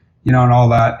and, and all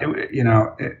that,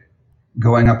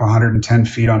 going up 110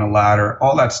 feet on a ladder,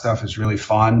 all that stuff is really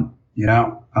fun,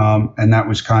 and that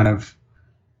was kind of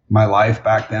my life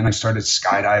back then. I started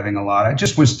skydiving a lot.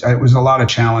 It was a lot of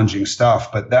challenging stuff,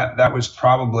 but that was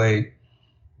probably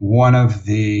one of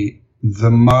the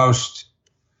most,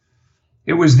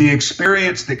 it was the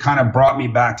experience that kind of brought me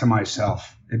back to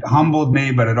myself. It humbled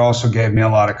me, but it also gave me a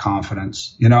lot of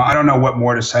confidence. I don't know what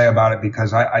more to say about it,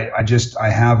 because I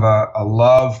have a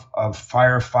love of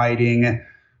firefighting,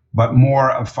 but more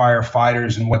of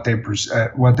firefighters and what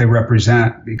they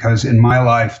represent, because in my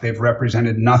life, they've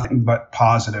represented nothing but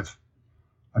positive.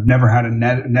 I've never had a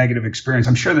negative experience.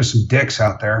 I'm sure there's some dicks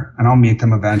out there, and I'll meet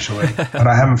them eventually, but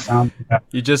I haven't found that.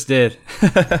 You just did.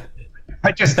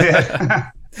 I just did.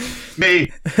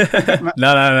 Me.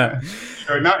 No.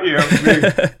 Sure, not you. Me.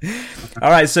 All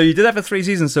right, so you did that for 3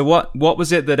 seasons. So what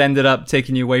was it that ended up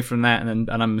taking you away from that, and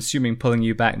I'm assuming pulling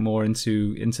you back more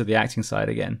into the acting side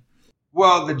again?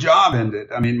 Well, the job ended.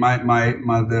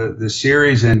 The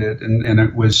series ended, and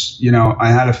it was, I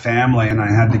had a family and I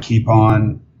had to keep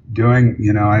on doing,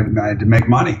 I had to make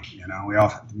money, we all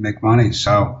had to make money.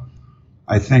 So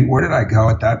I think, where did I go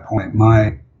at that point?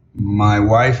 My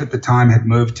wife at the time had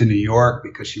moved to New York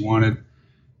because she wanted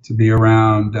to be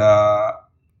around,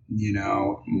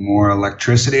 more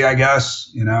electricity, I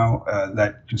guess,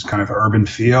 that just kind of urban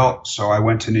feel. So I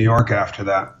went to New York after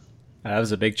that. That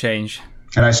was a big change.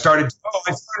 And I started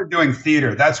doing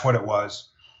theater. That's what it was.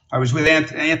 I was with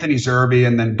Anthony Zerbe,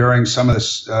 and then during some of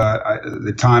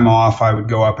the time off, I would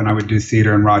go up and I would do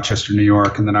theater in Rochester, New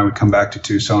York, and then I would come back to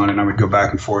Tucson, and I would go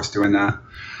back and forth doing that.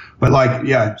 But like,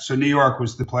 yeah, so New York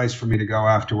was the place for me to go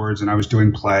afterwards, and I was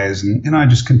doing plays, and I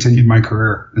just continued my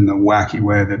career in the wacky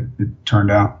way that it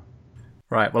turned out.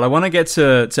 Right. Well, I want to get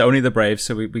to Only the Brave,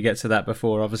 so we get to that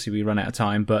before. Obviously, we run out of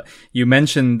time. But you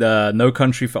mentioned No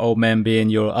Country for Old Men being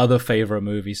your other favorite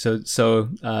movie. So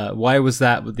why was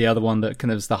that the other one that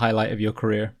kind of is the highlight of your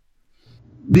career?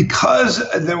 Because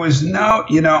there was no,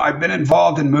 I've been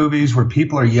involved in movies where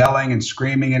people are yelling and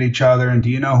screaming at each other, and do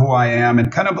you know who I am?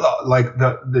 And kind of like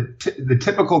the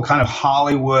typical kind of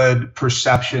Hollywood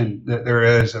perception that there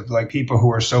is of like people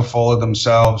who are so full of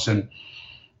themselves and,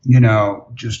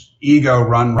 just ego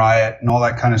run riot and all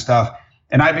that kind of stuff.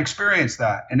 And I've experienced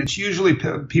that. And it's usually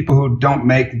people who don't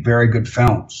make very good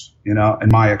films, in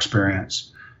my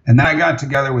experience. And then I got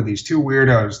together with these two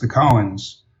weirdos, the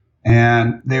Coens,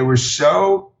 and they were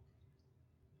so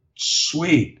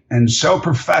sweet and so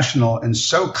professional and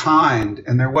so kind.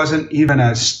 And there wasn't even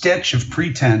a stitch of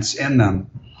pretense in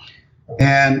them.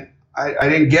 And I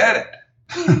didn't get it.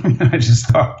 I just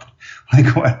thought,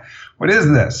 like, what is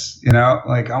this?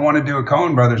 Like, I want to do a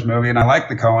Coen Brothers movie, and I like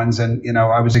the Coens, and,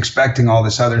 I was expecting all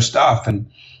this other stuff. And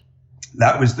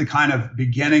that was the kind of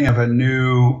beginning of a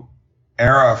new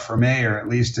era for me, or at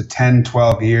least a 10,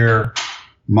 12-year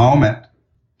moment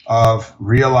of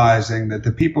realizing that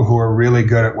the people who are really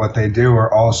good at what they do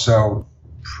are also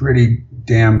pretty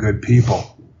damn good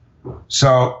people.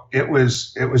 So it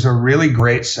was a really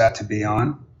great set to be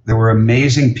on. There were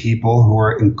amazing people who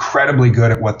were incredibly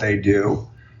good at what they do.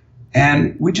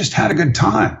 And we just had a good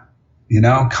time,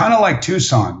 kind of like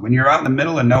Tucson, when you're out in the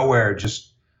middle of nowhere,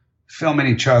 just filming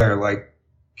each other, like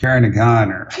carrying a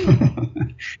gun or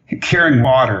carrying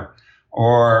water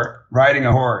or riding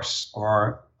a horse,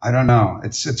 or I don't know.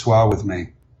 It's well with me.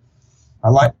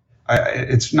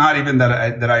 It's not even that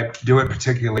I do it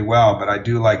particularly well, but I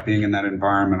do like being in that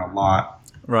environment a lot.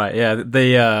 Right.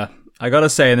 Yeah. I gotta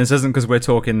say, and this isn't because we're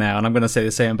talking now, and I'm gonna say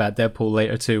the same about Deadpool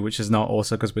later too, which is not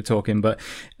also because we're talking, but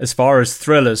as far as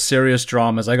thrillers, serious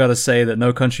dramas, I gotta say that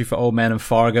No Country for Old Men and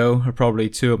Fargo are probably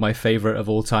two of my favorite of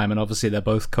all time, and obviously they're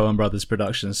both Coen Brothers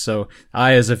productions, so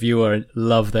I, as a viewer,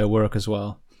 love their work as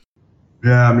well.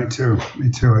 Yeah, me too.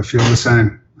 I feel the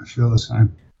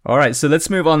same. All right, so let's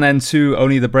move on then to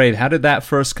Only the Brave. How did that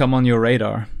first come on your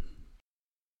radar?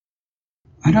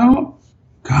 God,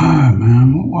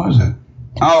 man, what was it?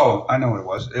 Oh, I know what it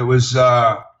was. It was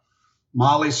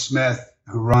Molly Smith,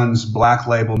 who runs Black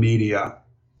Label Media,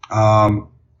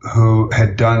 who I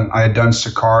had done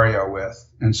Sicario with.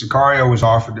 And Sicario was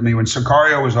offered to me. When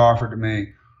Sicario was offered to me,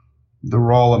 the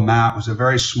role of Matt was a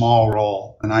very small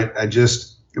role. And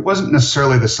it wasn't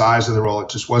necessarily the size of the role. It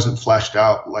just wasn't fleshed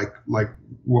out like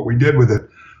what we did with it.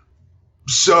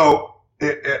 So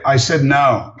I said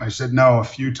no. A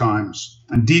few times.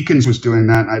 And Deakins was doing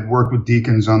that. And I'd worked with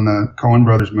Deakins on the Coen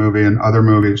Brothers movie and other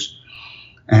movies.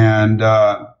 And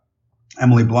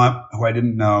Emily Blunt, who I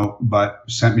didn't know, but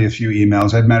sent me a few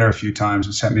emails. I'd met her a few times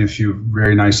and sent me a few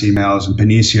very nice emails. And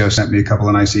Benicio sent me a couple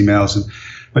of nice emails.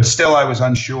 But still, I was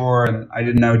unsure, and I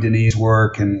didn't know Denis'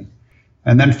 work. And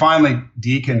then finally,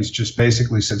 Deakins just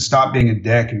basically said, "Stop being a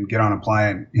dick and get on a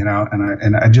plane," And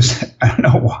I don't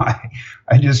know why.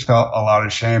 I just felt a lot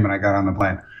of shame, and I got on the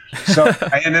plane. So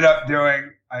I ended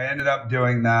up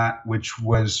doing that, which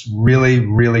was really,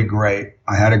 really great.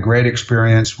 I had a great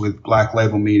experience with Black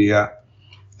Label Media,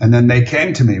 and then they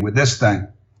came to me with this thing,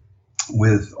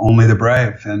 with Only the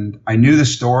Brave, and I knew the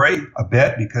story a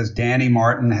bit because Danny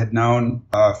Martin had known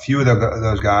a few of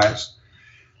those guys.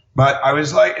 But I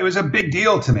was like, it was a big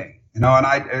deal to me,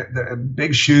 and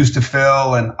big shoes to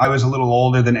fill. And I was a little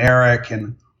older than Eric.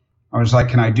 And I was like,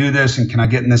 can I do this? And can I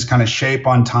get in this kind of shape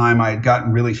on time? I had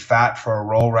gotten really fat for a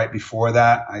role right before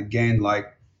that. I gained I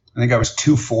think I was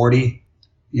 240,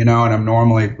 and I'm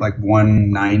normally like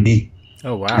 190.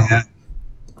 Oh, wow.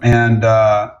 And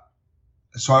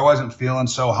so I wasn't feeling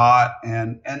so hot.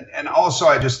 And also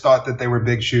I just thought that they were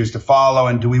big shoes to follow.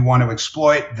 And do we want to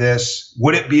exploit this?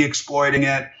 Would it be exploiting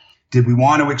it? Did we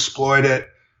want to exploit it?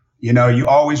 You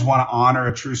always want to honor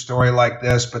a true story like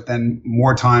this, but then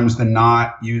more times than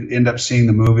not, you end up seeing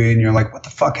the movie and you're like, what the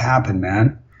fuck happened,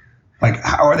 man? Like,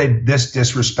 how are they this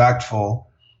disrespectful?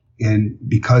 And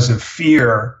because of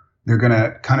fear, they're going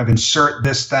to kind of insert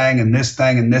this thing and this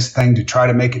thing and this thing to try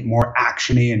to make it more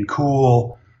actiony and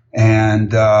cool.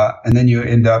 And then you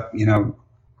end up,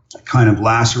 kind of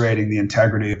lacerating the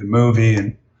integrity of the movie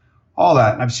and all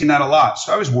that. And I've seen that a lot.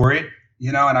 So I was worried,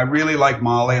 and I really liked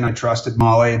Molly and I trusted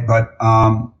Molly. But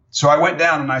so I went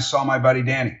down and I saw my buddy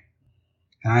Danny,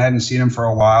 and I hadn't seen him for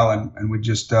a while. And we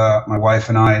just, my wife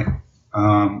and I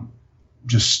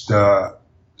just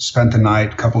spent the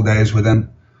night, a couple days with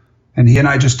him. And he and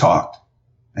I just talked.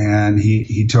 And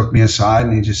he took me aside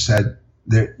and he just said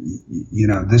that,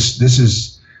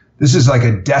 this is like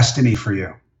a destiny for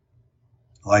you.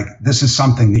 Like, this is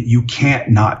something that you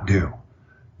can't not do,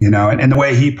 and the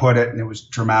way he put it, and it was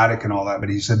dramatic and all that, but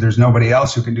he said, there's nobody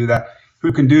else who can do that,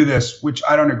 who can do this, which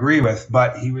I don't agree with.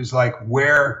 But he was like,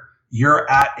 where you're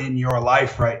at in your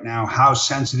life right now, how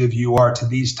sensitive you are to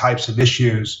these types of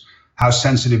issues, how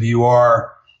sensitive you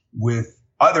are with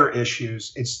other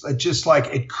issues. It's just like,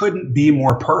 it couldn't be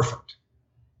more perfect.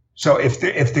 So if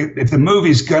the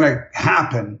movie's going to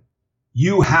happen,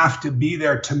 you have to be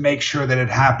there to make sure that it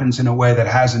happens in a way that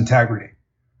has integrity.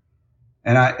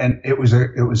 And it was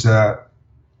a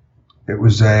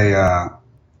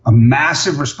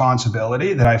massive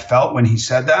responsibility that I felt when he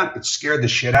said that. It scared the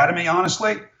shit out of me,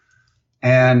 honestly.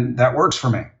 And that works for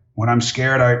me. When I'm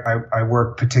scared, I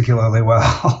work particularly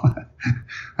well.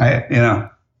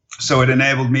 So it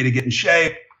enabled me to get in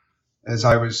shape, as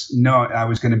I was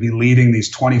going to be leading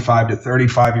these 25 to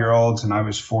 35 year olds, and I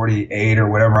was 48 or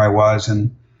whatever I was,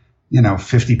 and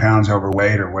 50 pounds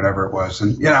overweight or whatever it was,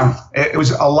 and it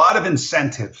was a lot of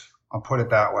incentive. I'll put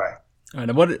it that way.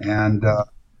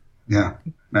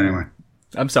 Anyway,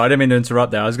 I'm sorry, I didn't mean to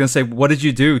interrupt there. I was going to say, what did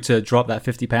you do to drop that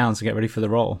 50 pounds to get ready for the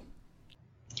role?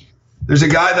 There's a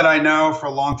guy that I know for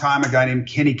a long time, a guy named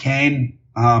Kenny Kane,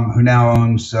 who now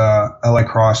owns LA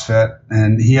CrossFit,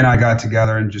 and he and I got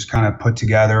together and just kind of put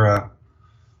together a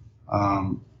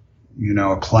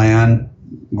plan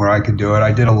where I could do it.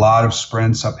 I did a lot of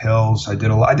sprints up hills. I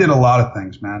did a lot of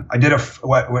things, man. I did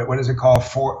what is it called?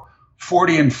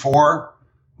 40 and 4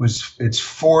 it's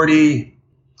 40.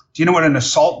 Do you know what an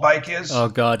assault bike is? Oh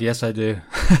God, yes I do.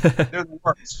 They're the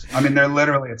worst. I mean,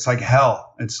 it's like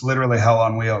hell. It's literally hell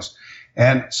on wheels.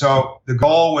 And so the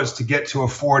goal was to get to a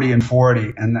 40 and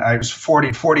 40, and I was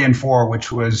 40 and 4,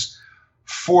 which was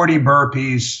 40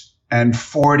 burpees and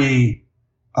 40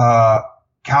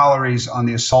 calories on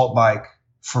the assault bike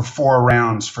for 4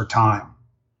 rounds for time.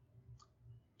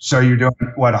 So you're doing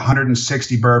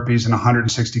 160 burpees and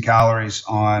 160 calories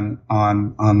on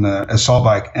the assault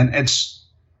bike, and it's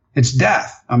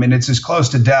death. I mean, it's as close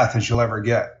to death as you'll ever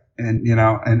get, and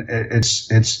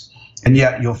and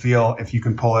yet you'll feel, if you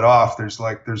can pull it off,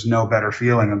 there's no better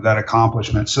feeling of that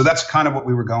accomplishment. So that's kind of what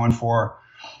we were going for.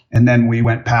 And then we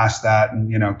went past that,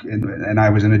 and I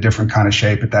was in a different kind of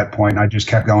shape at that point. And I just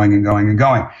kept going and going and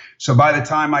going. So by the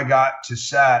time I got to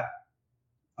set,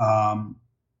 I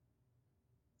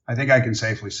think I can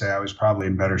safely say I was probably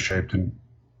in better shape than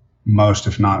most,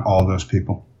 if not all, those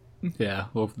people. Yeah,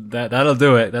 well, that'll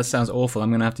do it. That sounds awful. I'm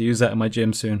going to have to use that in my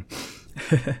gym soon.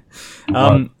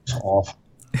 It's awful.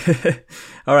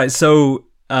 All right, so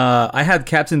I had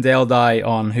Captain Dale Dye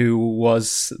on, who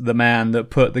was the man that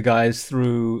put the guys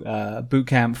through boot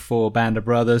camp for Band of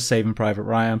Brothers, Saving Private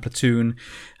Ryan, Platoon.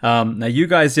 Now, you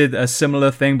guys did a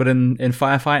similar thing, but in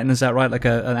firefighting, is that right? Like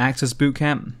an actors boot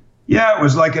camp? Yeah, it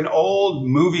was like an old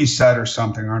movie set or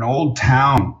something, or an old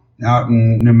town out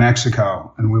in New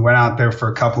Mexico. And we went out there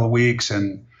for a couple of weeks,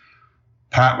 and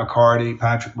Patrick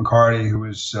McCarty, who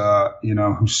was,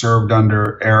 who served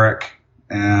under Eric,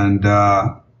 and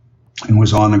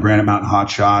was on the Granite Mountain Hot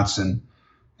Shots, and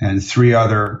 3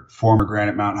 other former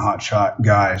Granite Mountain Hot Shot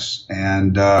guys,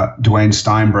 and Dwayne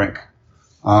Steinbrink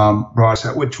brought us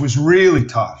out, which was really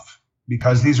tough,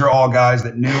 because these are all guys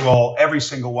that knew every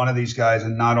single one of these guys,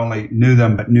 and not only knew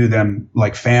them, but knew them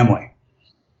like family.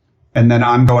 And then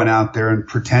I'm going out there and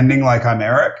pretending like I'm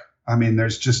Eric. I mean,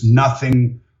 there's just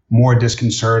nothing more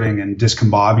disconcerting and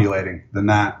discombobulating than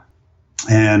that.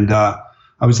 And I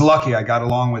was lucky. I got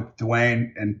along with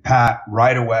Dwayne and Pat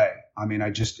right away. I mean,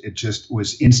 it just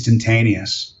was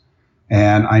instantaneous.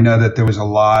 And I know that there was a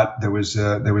lot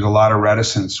of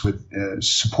reticence with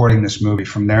supporting this movie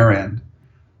from their end.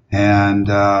 And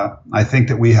I think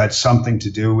that we had something to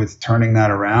do with turning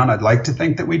that around. I'd like to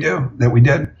think that we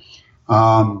did.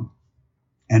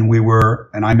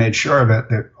 And I made sure of it,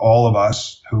 that all of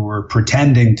us who were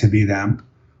pretending to be them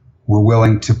were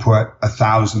willing to put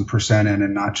 1,000% in,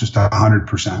 and not just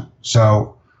 100%.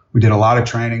 So we did a lot of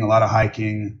training, a lot of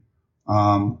hiking. They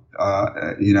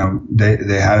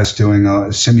had us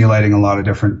doing simulating a lot of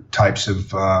different types of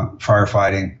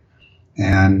firefighting,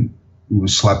 and we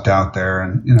slept out there,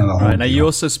 and the whole right. Now, you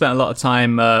also spent a lot of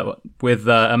time with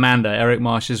Amanda, Eric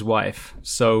Marsh's wife.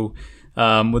 So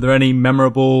were there any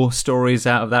memorable stories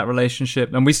out of that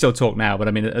relationship? And we still talk now, but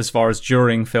I mean, as far as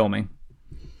during filming.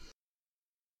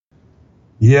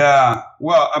 Yeah,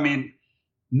 well, I mean,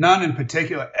 none in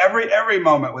particular. Every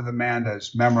moment with Amanda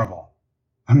is memorable.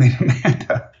 I mean,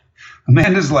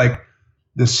 Amanda's like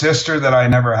the sister that I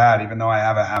never had, even though I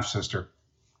have a half sister.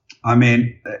 I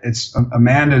mean, it's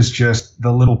Amanda's just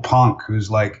the little punk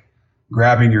who's like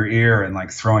grabbing your ear and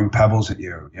like throwing pebbles at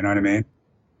you. You know what I mean?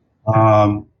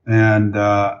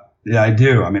 Yeah, I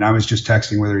do. I mean, I was just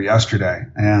texting with her yesterday,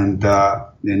 and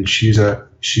she's a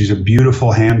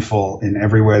beautiful handful in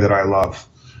every way that I love,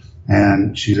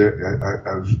 and she's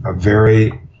a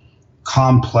very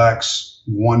complex,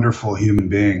 wonderful human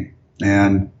being.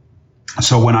 And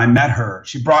so when I met her,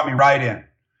 she brought me right in.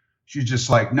 She's just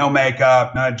like, no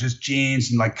makeup, no, just jeans,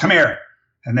 and like, come here,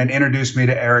 and then introduced me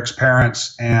to Eric's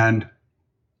parents. And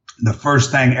the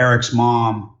first thing Eric's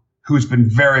mom, who's been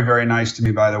very, very nice to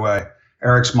me, by the way,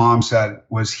 Eric's mom said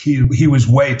was he was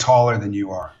way taller than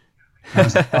you are. I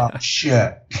was like, oh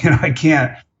shit, I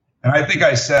can't. And I think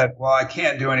I said, well, I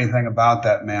can't do anything about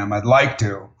that, ma'am. I'd like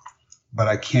to, but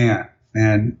I can't.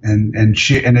 And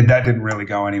that didn't really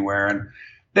go anywhere. And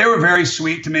they were very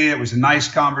sweet to me. It was a nice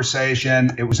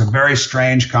conversation. It was a very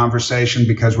strange conversation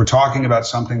because we're talking about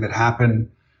something that happened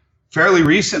fairly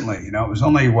recently. It was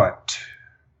only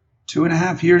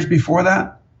 2.5 years before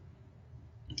that.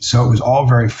 So it was all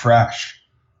very fresh.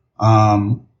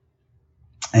 Amanda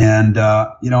and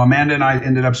I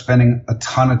ended up spending a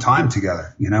ton of time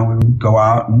together. We would go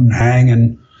out and hang,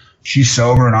 and she's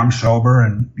sober and I'm sober.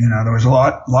 And, there was a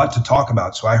lot to talk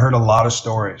about. So I heard a lot of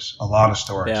stories.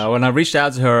 Yeah. When I reached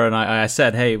out to her and I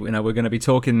said, hey, we're going to be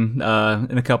talking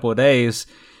in a couple of days.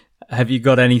 Have you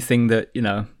got anything that,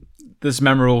 that's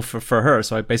memorable for her?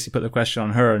 So I basically put the question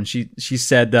on her, and she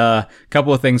said a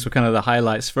couple of things were kind of the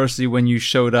highlights. Firstly, when you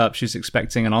showed up, she's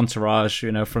expecting an entourage,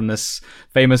 from this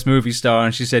famous movie star,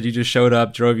 and she said you just showed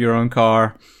up, drove your own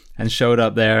car, and showed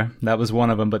up there. That was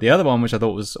one of them. But the other one, which I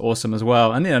thought was awesome as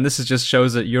well, and this is just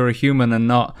shows that you're a human and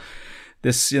not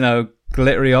this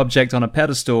glittery object on a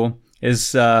pedestal,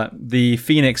 is the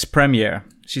Phoenix premiere.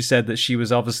 She said that she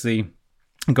was obviously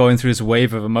going through this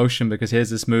wave of emotion because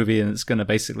here's this movie and it's going to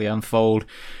basically unfold.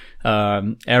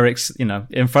 Eric's,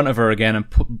 in front of her again and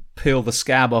peel the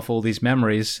scab off all these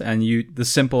memories. And the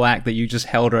simple act that you just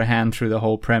held her hand through the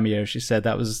whole premiere, she said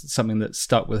that was something that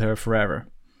stuck with her forever.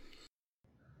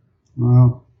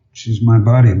 Well, she's my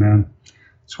buddy, man.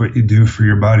 It's what you do for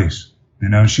your buddies.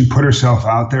 She put herself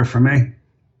out there for me,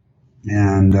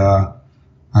 and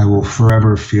I will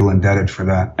forever feel indebted for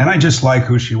that. And I just like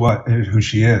who she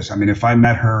is. I mean, if I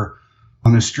met her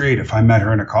on the street, if I met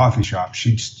her in a coffee shop,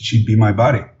 she'd be my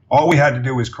buddy. All we had to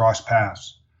do was cross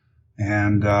paths.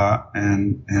 And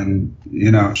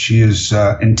she has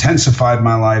intensified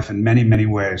my life in many, many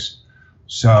ways.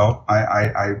 So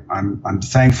I'm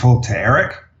thankful to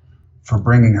Eric for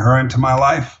bringing her into my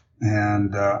life.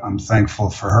 And I'm thankful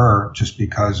for her just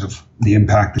because of the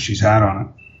impact that she's had on it.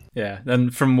 Yeah.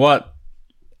 And from what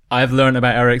I've learned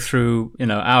about Eric through,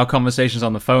 our conversations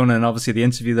on the phone and obviously the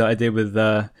interview that I did with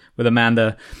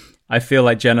Amanda, I feel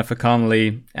like Jennifer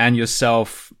Connelly and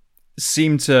yourself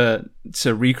seem to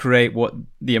recreate what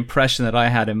the impression that I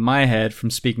had in my head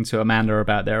from speaking to Amanda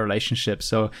about their relationship.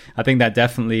 So I think that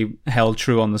definitely held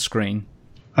true on the screen.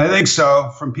 I think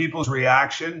so. From people's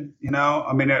reaction,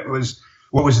 it was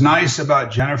what was nice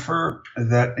about Jennifer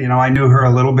that, I knew her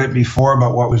a little bit before,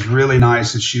 but what was really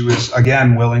nice is she was,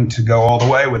 again, willing to go all the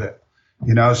way with it.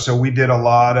 So we did a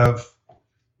lot of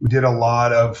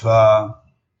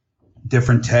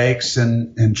different takes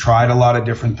and tried a lot of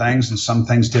different things, and some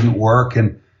things didn't work.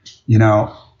 And,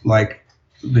 like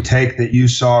the take that you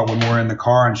saw when we're in the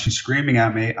car and she's screaming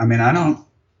at me. I mean, I don't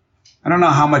know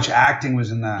how much acting was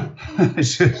in that.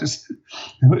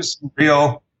 It was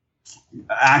real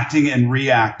acting and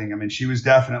reacting. I mean, she was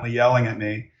definitely yelling at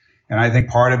me. And I think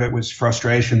part of it was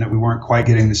frustration that we weren't quite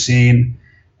getting the scene.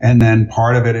 And then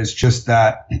part of it is just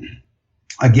that,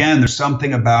 again, there's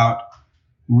something about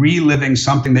reliving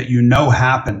something that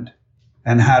happened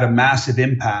and had a massive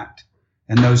impact.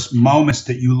 And those moments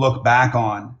that you look back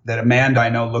on, that Amanda, I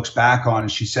know, looks back on,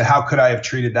 and she said, how could I have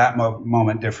treated that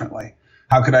moment differently?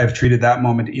 How could I have treated that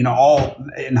moment, all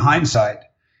in hindsight?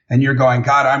 And you're going,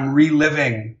 God, I'm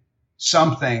reliving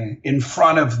something in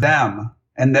front of them,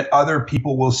 and that other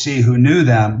people will see who knew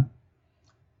them,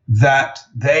 that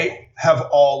they have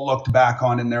all looked back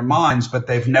on in their minds, but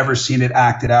they've never seen it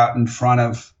acted out in front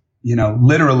of,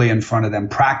 literally in front of them,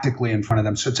 practically in front of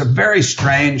them. So it's a very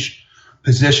strange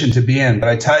position to be in. But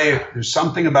I tell you, there's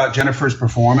something about Jennifer's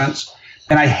performance,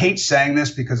 and I hate saying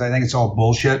this because I think it's all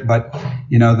bullshit, but,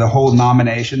 the whole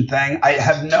nomination thing, I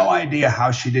have no idea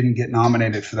how she didn't get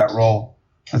nominated for that role.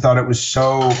 I thought it was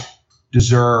so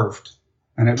deserved,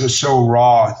 and it was so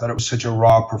raw. I thought it was such a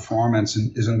raw performance,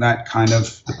 and isn't that kind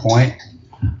of the point?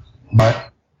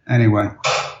 But anyway,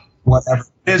 whatever.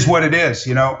 It is what it is.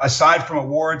 Aside from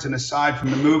awards and aside from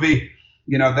the movie,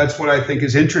 that's what I think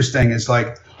is interesting is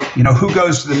like, who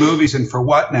goes to the movies and for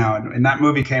what now? And that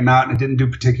movie came out and it didn't do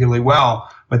particularly well,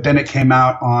 but then it came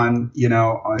out on,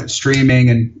 on streaming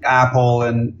and Apple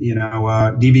and,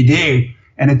 DVD,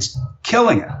 and it's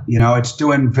killing it. It's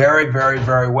doing very, very,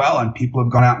 very well. And people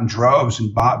have gone out in droves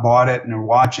and bought it and are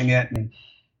watching it. And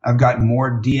I've gotten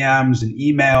more DMs and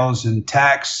emails and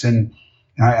texts, and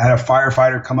I had a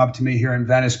firefighter come up to me here in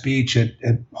Venice Beach at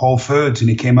Whole Foods, and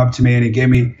he came up to me and he gave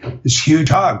me this huge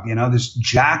hug, this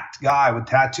jacked guy with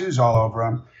tattoos all over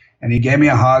him. And he gave me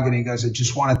a hug and he goes, I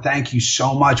just want to thank you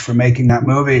so much for making that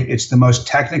movie. It's the most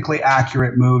technically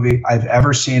accurate movie I've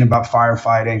ever seen about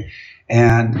firefighting.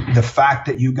 And the fact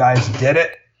that you guys did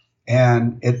it,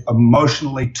 and it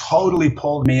emotionally totally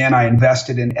pulled me in. I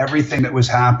invested in everything that was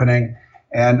happening.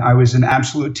 And I was in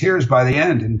absolute tears by the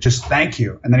end, and just thank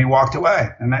you. And then he walked away.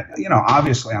 And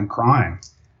obviously I'm crying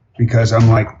because I'm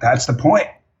like, that's the point.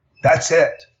 That's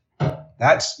it.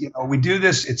 That's, we do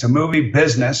this. It's a movie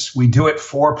business. We do it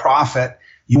for profit.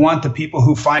 You want the people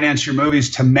who finance your movies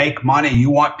to make money. You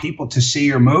want people to see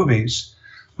your movies.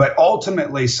 But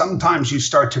ultimately, sometimes you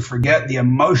start to forget the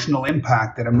emotional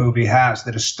impact that a movie has,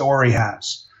 that a story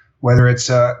has, whether it's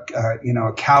a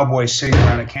cowboy sitting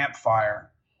around a campfire,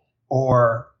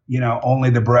 or,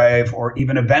 Only the Brave, or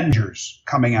even Avengers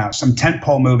coming out, some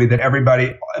tentpole movie that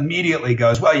everybody immediately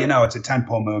goes, well, it's a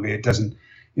tentpole movie. It doesn't,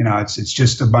 it's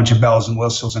just a bunch of bells and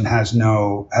whistles and has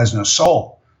no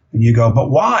soul. And you go,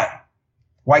 but why?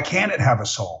 Why can't it have a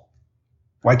soul?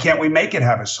 Why can't we make it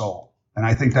have a soul? And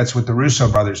I think that's what the Russo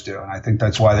brothers do. And I think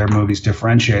that's why their movies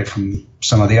differentiate from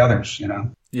some of the others,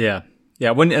 Yeah.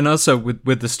 Yeah, and also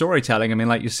with the storytelling, I mean,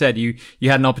 like you said, you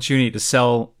had an opportunity to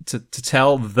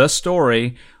tell the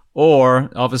story,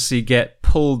 or obviously get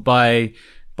pulled by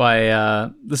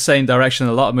the same direction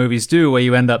a lot of movies do, where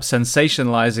you end up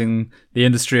sensationalizing the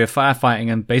industry of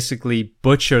firefighting and basically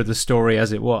butcher the story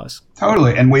as it was.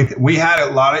 Totally, and we had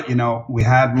a lot of, we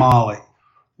had Molly,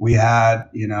 we had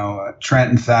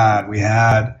Trent and Thad, we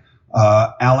had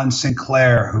Alan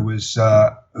Sinclair, who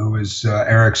was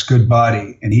Eric's good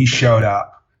buddy, and he showed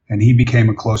up and he became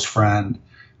a close friend.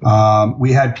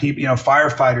 We had people,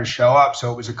 firefighters show up,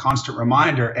 so it was a constant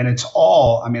reminder. And it's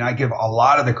all, I give a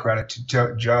lot of the credit to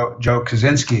Joe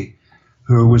Kosinski,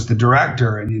 who was the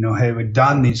director, and who had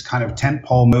done these kind of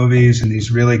tentpole movies and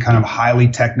these really kind of highly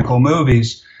technical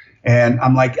movies. And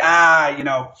I'm like,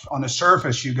 on the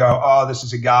surface you go, oh, this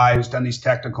is a guy who's done these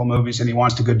technical movies and he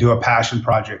wants to go do a passion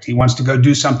project. He wants to go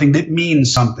do something that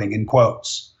means something, in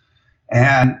quotes.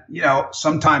 And,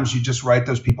 sometimes you just write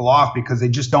those people off because they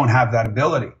just don't have that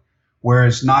ability.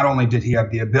 Whereas not only did he have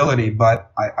the ability,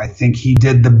 but I think he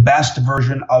did the best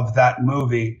version of that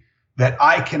movie that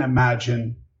I can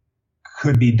imagine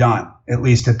could be done, at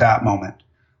least at that moment.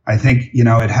 I think,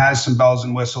 it has some bells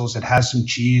and whistles. It has some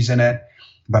cheese in it.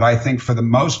 But I think for the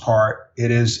most part, it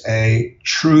is a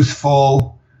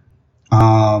truthful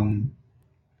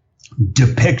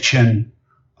depiction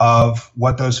of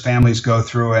what those families go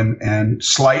through, and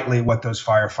slightly what those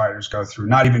firefighters go through.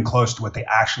 Not even close to what they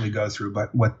actually go through,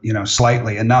 but what,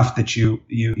 slightly enough that you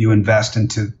invest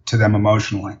into them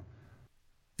emotionally.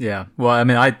 Yeah.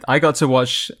 Well, I got to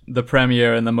watch the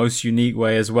premiere in the most unique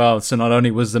way as well. So not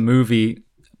only was the movie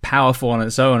powerful on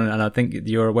its own, and I think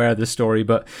you're aware of this story,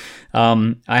 but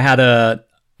I had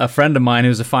a friend of mine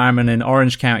who's a fireman in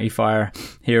Orange County Fire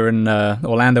here in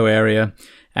Orlando area,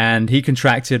 and he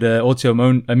contracted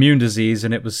autoimmune disease,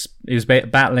 and he was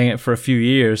battling it for a few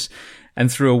years.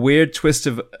 And through a weird twist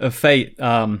of fate,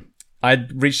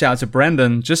 I'd reached out to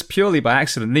Brendan just purely by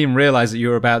accident. Didn't even realize that you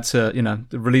were about to,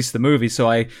 release the movie. So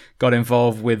I got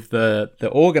involved with the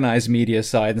organized media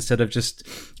side instead of just,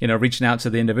 reaching out to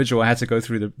the individual. I had to go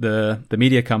through the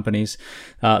media companies.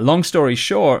 Long story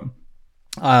short,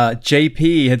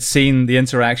 JP had seen the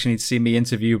interaction. He'd seen me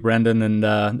interview Brendan and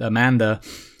Amanda.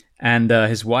 And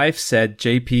his wife said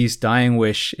JP's dying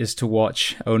wish is to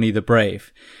watch Only the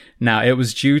Brave. Now, it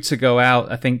was due to go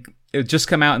out, I think it had just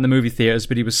come out in the movie theaters,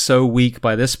 but he was so weak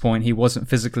by this point, he wasn't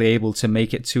physically able to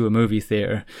make it to a movie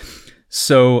theater.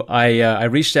 So I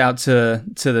reached out to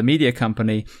the media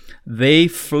company. They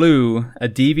flew a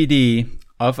DVD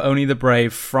of Only the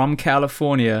Brave from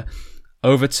California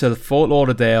over to Fort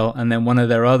Lauderdale, and then one of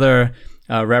their other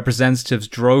representatives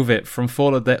drove it from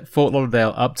Fort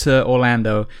Lauderdale up to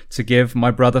Orlando to give my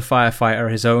brother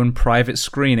firefighter his own private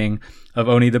screening of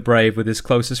Only the Brave with his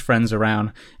closest friends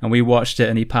around, and we watched it,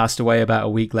 and he passed away about a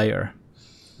week later.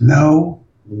 No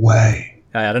way.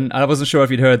 I wasn't sure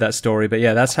if you'd heard that story, but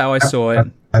yeah, that's how I saw it.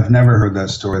 I've never heard that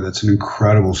story. That's an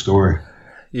incredible story.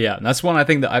 Yeah, that's one I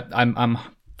think that I'm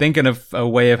thinking of a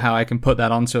way of how I can put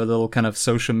that onto a little kind of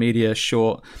social media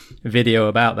short video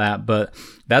about that. But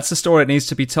that's the story that needs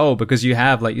to be told, because you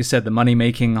have, like you said, the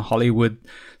money-making Hollywood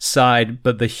side,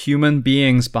 but the human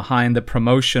beings behind the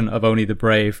promotion of Only the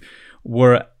Brave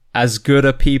were as good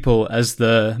a people as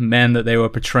the men that they were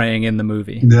portraying in the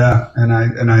movie. Yeah, and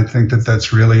I think that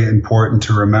that's really important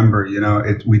to remember. You know,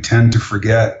 we tend to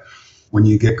forget when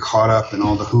you get caught up in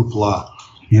all the hoopla,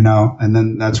 you know, and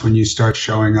then that's when you start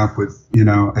showing up with, you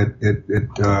know, at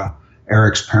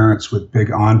Eric's parents with big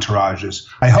entourages.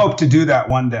 I hope to do that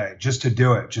one day, just to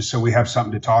do it, just so we have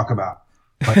something to talk about.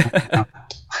 But, you know,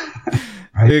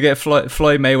 right? You get Floyd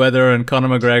Mayweather and Conor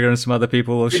McGregor and some other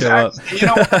people will show up. You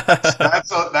know,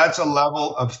 that's a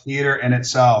level of theater in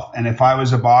itself. And if I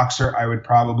was a boxer, I would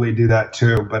probably do that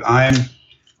too. But I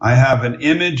have an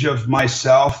image of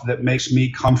myself that makes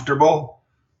me comfortable,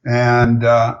 and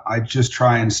I just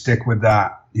try and stick with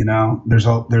that. You know, there's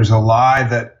a lie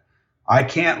that I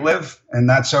can't live, and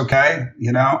that's okay.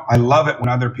 You know, I love it when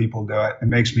other people do it. It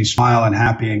makes me smile and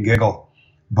happy and giggle.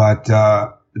 But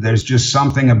there's just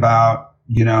something about,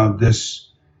 you know, this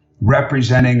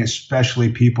representing especially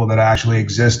people that actually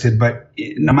existed. But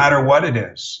no matter what it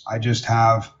is, I just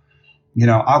have, you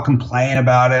know, I'll complain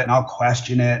about it and I'll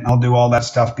question it and I'll do all that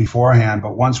stuff beforehand.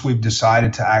 But once we've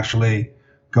decided to actually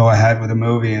go ahead with a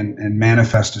movie and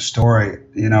manifest a story,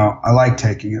 you know, I like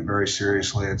taking it very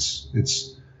seriously.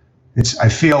 I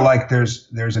feel like there's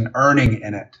an earning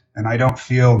in it, and I don't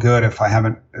feel good if I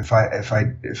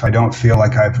don't feel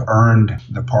like I've earned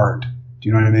the part. Do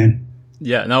you know what I mean?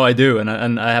 Yeah, no, I do.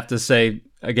 And I have to say,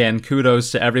 again,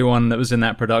 kudos to everyone that was in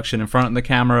that production, in front of the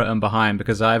camera and behind,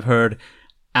 because I've heard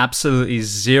absolutely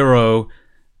zero,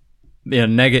 you know,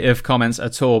 negative comments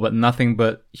at all, but nothing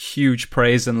but huge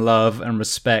praise and love and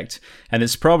respect. And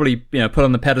it's probably, you know, put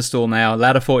on the pedestal now.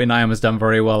 Ladder 49 was done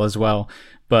very well as well.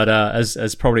 But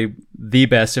as probably the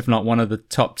best, if not one of the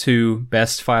top 2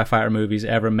 best firefighter movies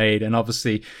ever made. And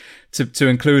obviously, to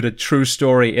include a true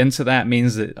story into that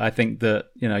means that I think that,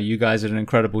 you know, you guys did an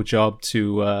incredible job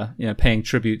to, you know, paying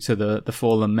tribute to the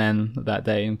fallen men that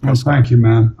day in Prescott. Well, thank you,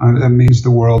 man. That means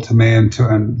the world to me and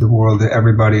the world to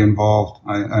everybody involved.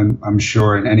 I'm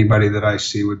sure, and anybody that I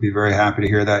see would be very happy to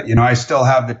hear that. You know, I still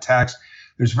have the text.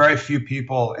 There's very few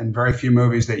people and very few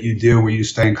movies that you do where you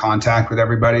stay in contact with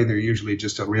everybody. They're usually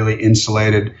just a really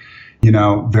insulated, you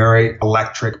know, very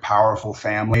electric, powerful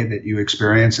family that you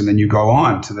experience, and then you go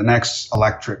on to the next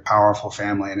electric, powerful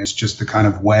family. And it's just the kind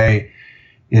of way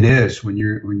it is when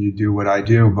you do what I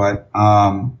do. But,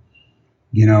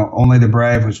 you know, Only the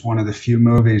Brave was one of the few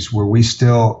movies where we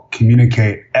still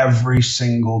communicate every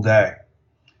single day.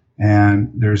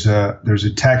 And there's a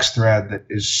text thread that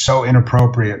is so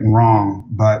inappropriate and wrong,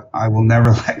 but I will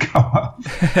never let go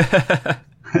of,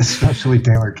 especially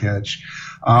Taylor Kitsch.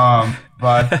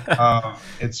 But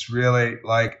it's really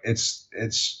like it's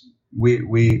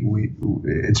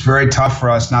very tough for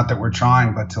us, not that we're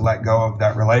trying, but to let go of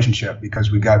that relationship,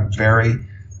 because we got very,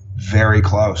 very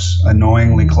close,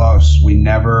 annoyingly close.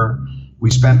 We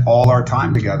spent all our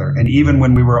time together. And even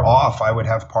when we were off, I would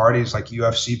have parties, like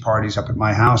UFC parties up at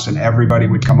my house, and everybody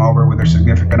would come over with their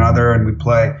significant other, and we'd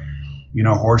play, you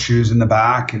know, horseshoes in the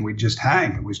back, and we'd just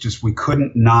hang. It was just, we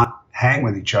couldn't not hang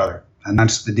with each other. And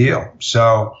that's the deal.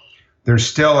 So there's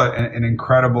still an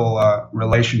incredible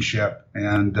relationship,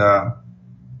 and,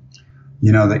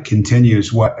 you know, that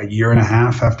continues, a year and a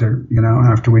half after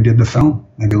we did the film,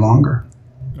 maybe longer.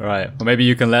 All right. Well, maybe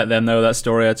you can let them know that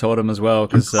story I told them as well.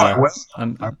 Because I will,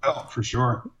 for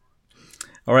sure.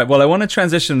 All right. Well, I want to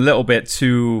transition a little bit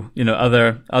to, you know,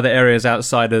 other areas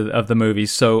outside of the movie.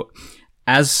 So,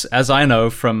 as I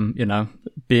know from, you know,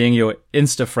 being your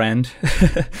Insta friend,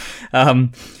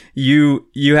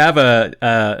 you have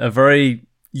a very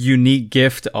unique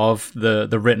gift of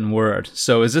the written word.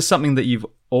 So, is this something that you've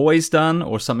always done,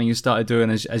 or something you started doing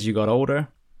as you got older?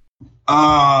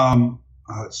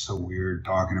 Oh, it's so weird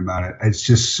talking about it. It's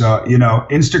just, you know,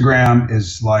 Instagram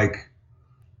is like,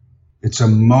 it's a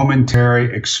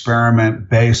momentary experiment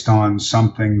based on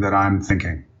something that I'm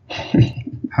thinking.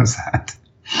 How's that?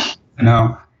 You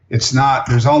know, it's not,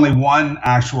 there's only one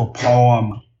actual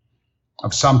poem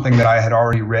of something that I had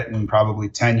already written probably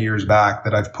 10 years back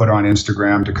that I've put on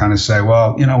Instagram to kind of say,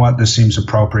 well, you know what, this seems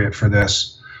appropriate for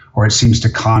this. Or it seems to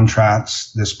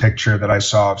contrast this picture that I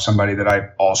saw of somebody that I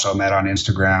also met on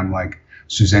Instagram, like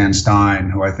Suzanne Stein,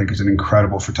 who I think is an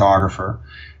incredible photographer.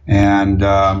 And,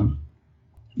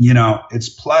 you know, it's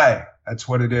play. That's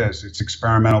what it is. It's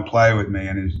experimental play with me.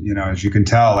 And, you know, as you can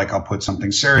tell, like, I'll put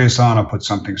something serious on, I'll put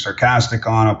something sarcastic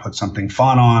on, I'll put something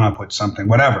fun on, I'll put something,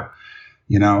 whatever,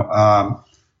 you know.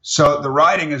 So the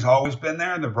writing has always been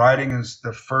there. The writing is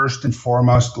the first and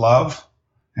foremost love,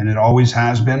 and it always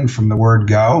has been from the word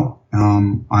go.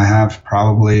 I have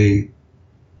probably,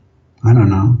 I don't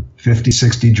know, 50,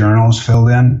 60 journals filled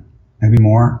in, maybe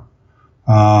more.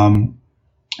 And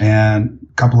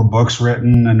a couple of books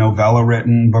written, a novella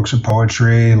written, books of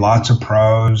poetry, lots of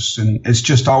prose. And it's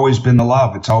just always been the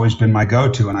love. It's always been my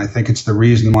go-to. And I think it's the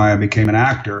reason why I became an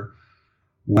actor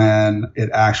when it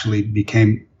actually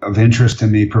became of interest to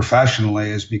me professionally,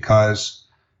 is because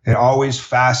it always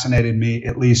fascinated me,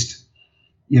 at least,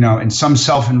 in some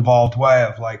self-involved way,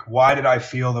 of like, why did I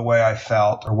feel the way I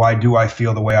felt, or why do I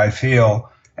feel the way I feel,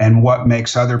 and what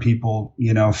makes other people,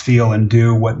 feel and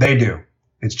do what they do.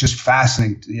 It's just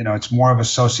fascinating. It's more of a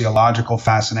sociological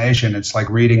fascination. It's like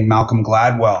reading Malcolm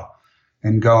Gladwell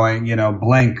and going,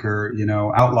 Blink, or,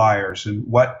 Outliers, and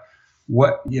what,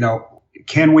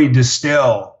 can we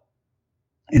distill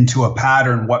into a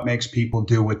pattern what makes people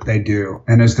do what they do?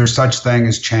 And is there such thing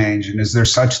as change? And is there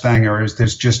such thing, or is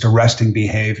this just arresting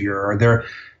behavior? Or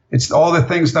it's all the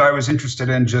things that I was interested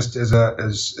in just as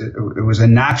it was a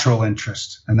natural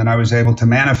interest. And then I was able to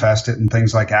manifest it in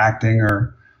things like acting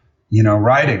or,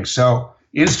 writing. So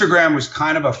Instagram was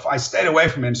kind of I stayed away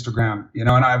from Instagram, and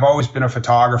I've always been a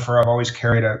photographer. I've always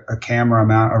carried a camera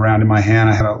around in my hand.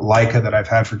 I have a Leica that I've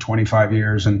had for 25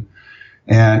 years. And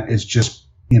it's just,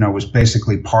 was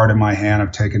basically part of my hand.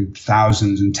 I've taken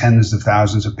thousands and tens of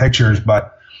thousands of pictures.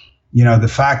 But, the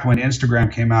fact when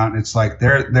Instagram came out, it's like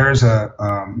there's a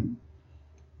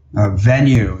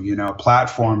venue, a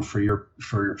platform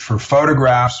for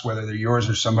photographs, whether they're yours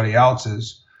or somebody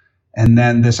else's. And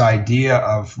then this idea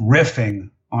of riffing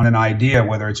on an idea,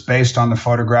 whether it's based on the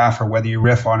photograph or whether you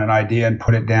riff on an idea and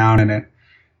put it down in it,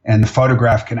 and the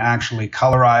photograph can actually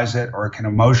colorize it, or it can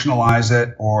emotionalize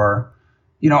it, or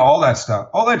all that stuff.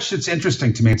 All that shit's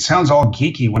interesting to me. It sounds all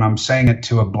geeky when I'm saying it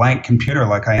to a blank computer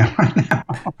like I am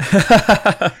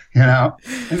right now,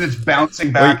 and it's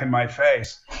bouncing back in my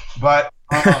face. But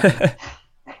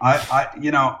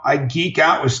I geek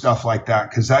out with stuff like that,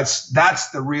 because that's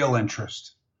the real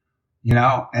interest,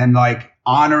 and like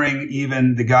honoring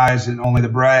even the guys in Only the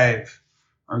Brave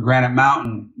or Granite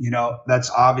Mountain,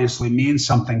 that's obviously means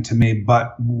something to me.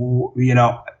 But,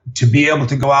 to be able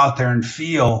to go out there and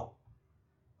feel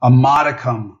a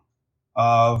modicum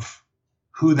of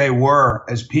who they were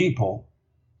as people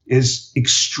is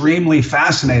extremely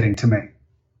fascinating to me,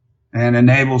 and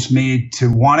enables me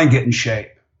to want to get in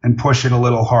shape and push it a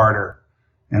little harder,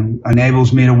 and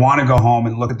enables me to want to go home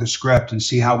and look at the script and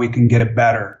see how we can get it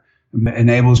better. It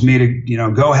enables me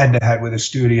to, go head to head with a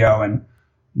studio and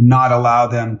not allow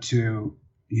them to,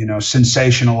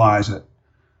 sensationalize it.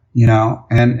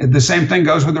 And the same thing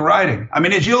goes with the writing. I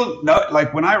mean, as you'll know,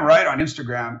 like when I write on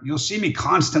Instagram, you'll see me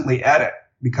constantly edit,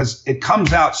 because it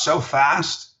comes out so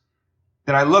fast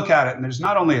that I look at it and there's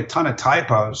not only a ton of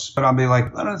typos, but I'll be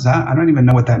like, what is that? I don't even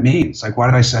know what that means. Like, why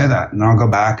did I say that? And then I'll go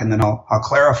back and then I'll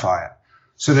clarify it.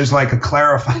 So there's like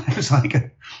there's like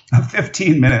a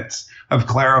 15 minutes of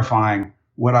clarifying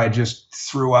what I just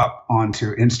threw up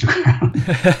onto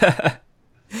Instagram.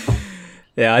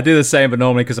 Yeah, I do the same, but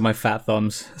normally because of my fat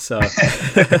thumbs. So,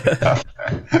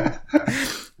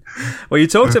 well, you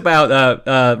talked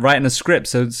about writing a script.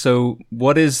 So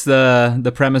what is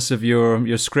the premise of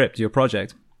your script, your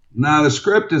project? No, the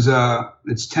script is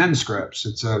it's 10 scripts.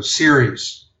 It's a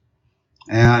series,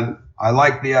 and I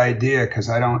like the idea because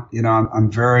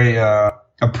I'm very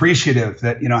appreciative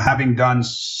that having done,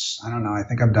 I don't know, I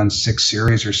think I've done 6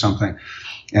 series or something.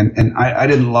 And I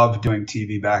didn't love doing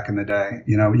TV back in the day.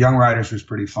 Young Writers was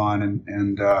pretty fun,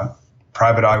 and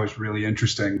Private Eye was really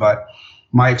interesting. But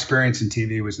my experience in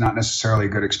TV was not necessarily a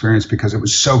good experience, because it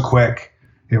was so quick.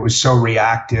 It was so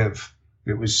reactive.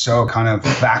 It was so kind of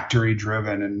factory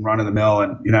driven and run of the mill.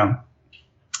 And,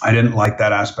 I didn't like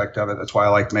that aspect of it. That's why I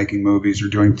liked making movies or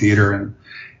doing theater.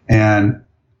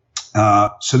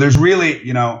 So there's really,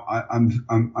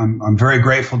 I'm very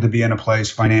grateful to be in a place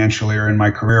financially or in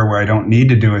my career where I don't need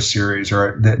to do a series,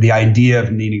 or the idea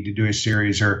of needing to do a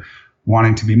series, or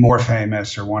wanting to be more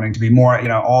famous, or wanting to be more,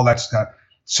 all that stuff.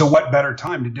 So what better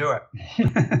time to do it?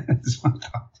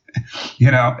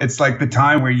 It's like the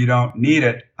time where you don't need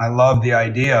it. I love the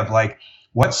idea of like,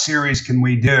 what series can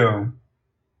we do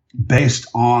based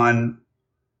on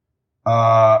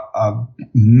a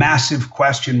massive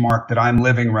question mark that I'm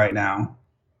living right now,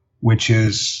 which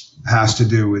has to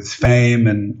do with fame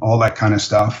and all that kind of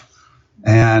stuff.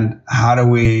 And how do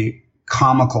we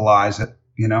comicalize it?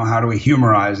 How do we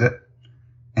humorize it?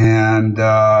 And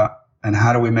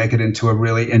how do we make it into a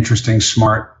really interesting,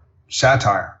 smart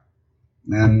satire?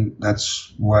 And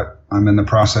that's what I'm in the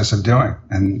process of doing.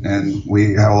 And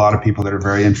we have a lot of people that are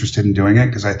very interested in doing it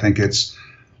because I think it's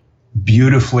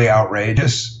beautifully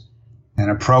outrageous and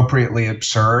appropriately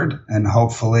absurd, and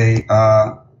hopefully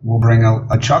we'll bring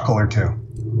a chuckle or two.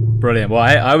 Brilliant. Well,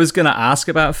 I was going to ask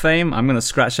about fame. I'm going to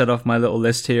scratch that off my little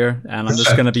list here, and I'm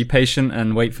just going to be patient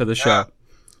and wait for the show.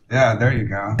 Yeah, there you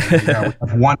go. We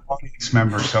have one audience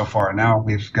member so far. Now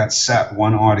we've got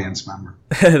one audience member.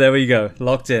 There we go.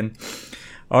 Locked in.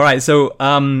 All right. So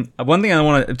one thing I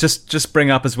want to just bring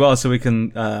up as well, so we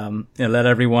can let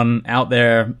everyone out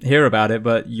there hear about it.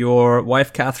 But your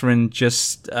wife, Catherine,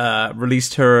 just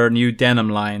released her new denim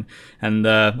line. And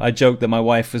I joked that my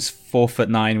wife was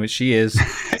 4'9", which she is.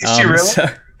 Is she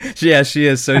really? Yeah, she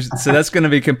is. So that's going to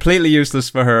be completely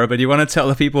useless for her. But you want to tell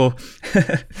the people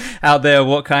out there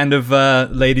what kind of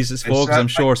ladies it's for? Because I'm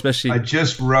sure, especially. I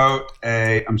just wrote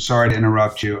I'm sorry to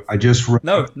interrupt you. I just wrote.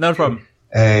 No problem.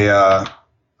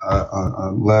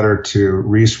 A letter to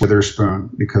Reese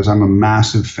Witherspoon because I'm a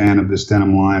massive fan of this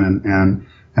denim line, and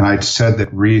I said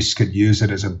that Reese could use it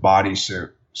as a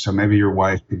bodysuit. So maybe your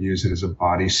wife could use it as a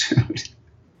bodysuit.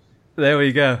 There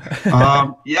we go.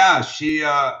 Yeah, she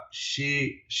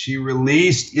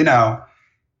released,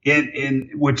 in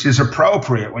which is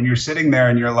appropriate when you're sitting there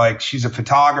and you're like, she's a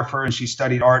photographer and she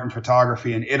studied art and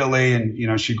photography in Italy,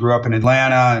 and she grew up in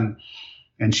Atlanta,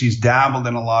 and she's dabbled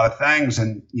in a lot of things.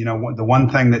 And, the one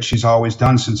thing that she's always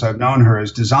done since I've known her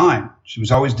is design. She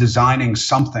was always designing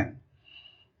something.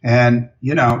 And,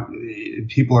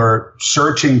 people are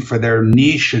searching for their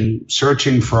niche and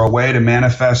searching for a way to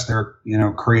manifest their,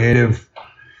 creative,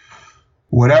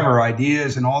 whatever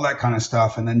ideas and all that kind of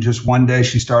stuff. And then just one day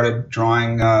she started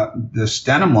drawing this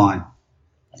denim line.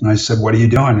 And I said, "What are you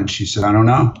doing?" And she said, "I don't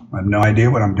know. I have no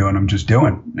idea what I'm doing. I'm just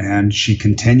doing." And she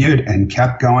continued and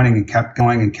kept going and kept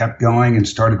going and kept going and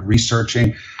started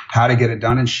researching how to get it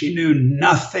done. And she knew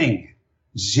nothing,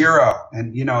 zero.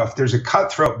 And, if there's a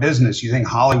cutthroat business, you think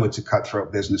Hollywood's a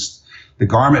cutthroat business. The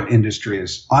garment industry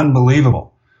is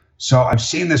unbelievable. So I've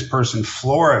seen this person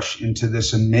flourish into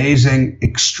this amazing,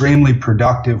 extremely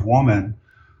productive woman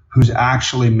who's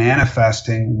actually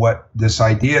manifesting this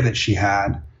idea that she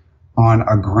had on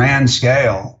a grand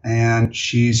scale. And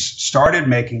she's started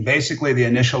making basically the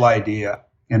initial idea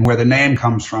and where the name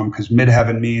comes from, because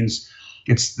midheaven means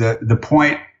it's the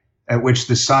point at which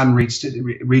the sun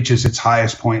reaches its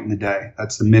highest point in the day.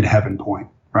 That's the midheaven point,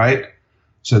 right?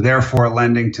 So therefore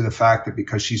lending to the fact that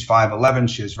because she's 5'11",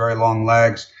 she has very long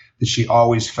legs, that she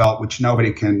always felt, which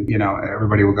nobody can,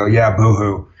 everybody will go, yeah,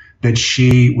 boo-hoo, that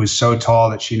she was so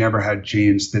tall that she never had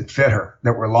jeans that fit her,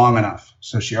 that were long enough.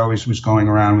 So she always was going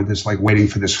around with this, like, waiting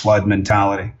for this flood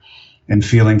mentality and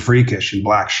feeling freakish and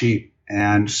black sheep.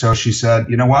 And so she said,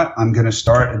 you know what? I'm going to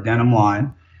start a denim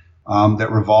line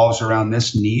that revolves around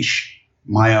this niche,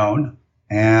 my own,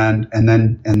 and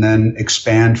then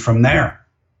expand from there,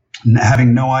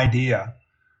 having no idea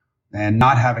and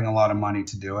not having a lot of money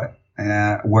to do it,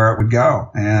 where it would go.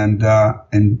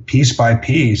 And piece by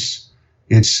piece,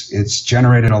 it's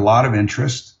generated a lot of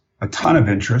interest, a ton of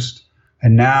interest.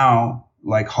 And now,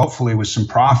 like, hopefully with some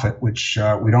profit, which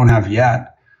we don't have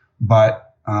yet,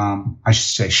 but I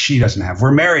should say she doesn't have.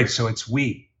 We're married, so it's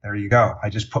we. There you go. I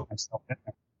just put myself in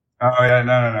there. Oh yeah,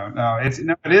 no.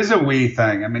 It is a we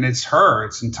thing. I mean, it's her.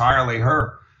 It's entirely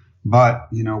her. But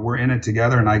we're in it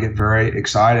together, and I get very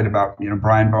excited about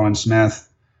Brian Bowen Smith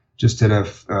just did a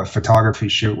photography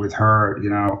shoot with her,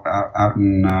 out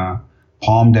in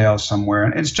Palmdale somewhere,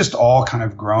 and it's just all kind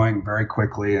of growing very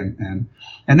quickly, and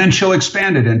then she'll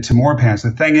expand it into more pants. The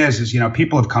thing is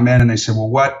people have come in and they say, well,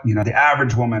 what the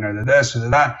average woman or the this or the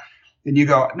that. And you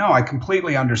go, no, I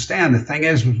completely understand. The thing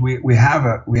is, we have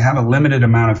a limited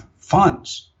amount of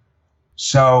funds.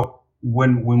 So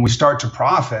when we start to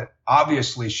profit,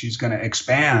 obviously she's going to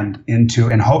expand into,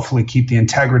 and hopefully keep the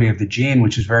integrity of the gene,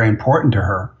 which is very important to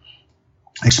her,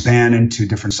 expand into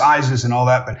different sizes and all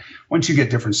that. But once you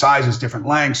get different sizes, different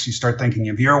lengths, you start thinking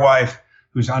of your wife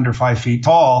who's under 5 feet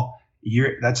tall.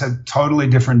 That's a totally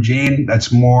different gene.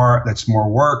 That's more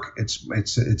work.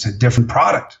 It's a different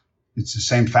product. It's the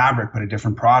same fabric, but a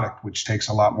different product, which takes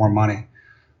a lot more money.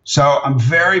 So I'm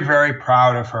very, very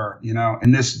proud of her,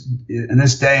 in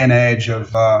this day and age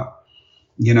of,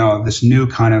 this new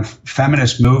kind of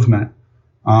feminist movement.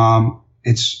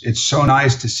 It's so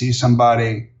nice to see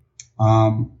somebody,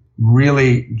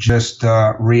 really just,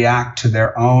 react to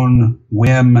their own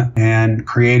whim and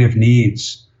creative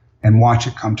needs and watch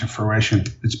it come to fruition.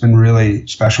 It's been really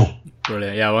special.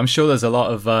 Brilliant. Yeah, well, I'm sure there's a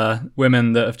lot of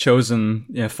women that have chosen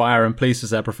fire and police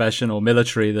as their profession, or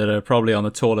military, that are probably on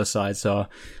the taller side. So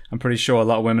I'm pretty sure a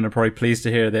lot of women are probably pleased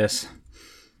to hear this.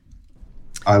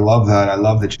 I love that. I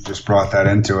love that you just brought that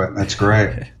into it. That's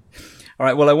great. All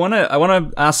right. Well, I want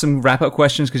to ask some wrap up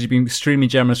questions because you've been extremely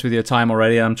generous with your time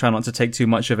already. And I'm trying not to take too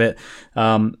much of it.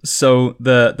 So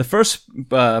the first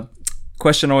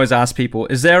question I always ask people: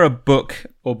 is there a book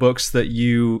or books that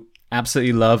you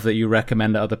absolutely love that you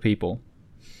recommend to other people?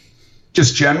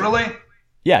 Just generally?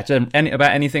 Yeah,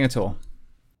 about anything at all.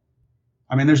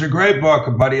 I mean, there's a great book.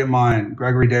 A buddy of mine,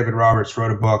 Gregory David Roberts,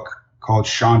 wrote a book called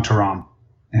Shantaram,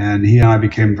 and he and I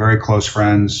became very close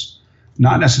friends.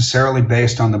 Not necessarily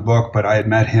based on the book, but I had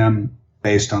met him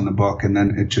based on the book, and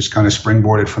then it just kind of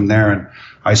springboarded from there. And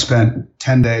I spent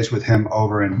 10 days with him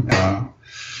over in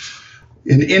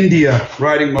India,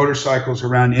 riding motorcycles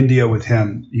around India with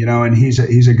him. You know, and he's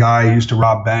a guy who used to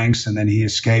rob banks, and then he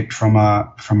escaped from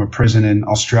a prison in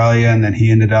Australia, and then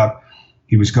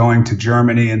he was going to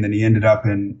Germany, and then he ended up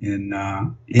in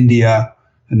India.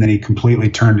 And then he completely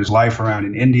turned his life around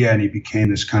in India, and he became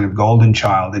this kind of golden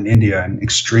child in India and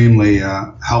extremely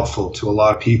helpful to a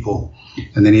lot of people.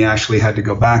 And then he actually had to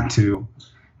go back to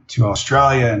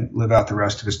Australia and live out the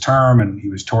rest of his term, and he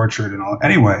was tortured and all.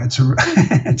 Anyway, it's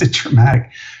a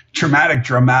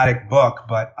dramatic book,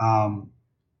 but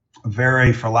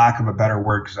very, for lack of a better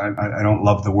word, because I don't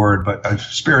love the word, but a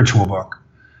spiritual book.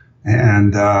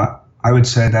 And I would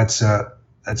say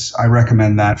I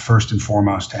recommend that first and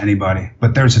foremost to anybody.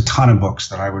 But there's a ton of books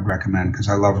that I would recommend because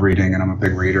I love reading and I'm a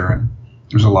big reader, and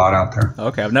there's a lot out there.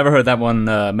 Okay, I've never heard that one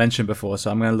mentioned before,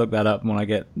 so I'm going to look that up when I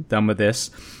get done with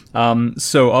this.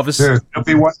 So obviously, it'll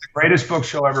be one of the greatest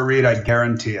books you'll ever read. I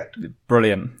guarantee it.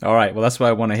 Brilliant. All right, well, that's what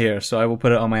I want to hear. So I will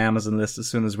put it on my Amazon list as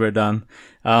soon as we're done.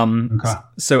 Okay.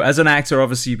 So as an actor,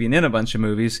 obviously you've been in a bunch of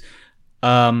movies.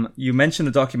 You mentioned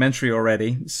the documentary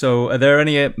already. So are there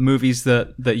any movies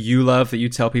that you love that you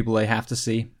tell people they have to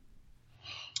see?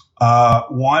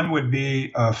 One would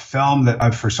be a film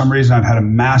that for some reason I've had a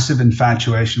massive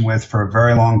infatuation with for a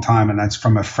very long time, and that's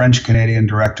from a French-Canadian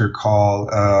director called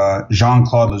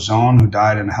Jean-Claude Lauzon, who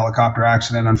died in a helicopter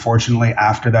accident, unfortunately,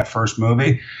 after that first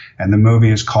movie. And the movie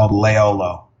is called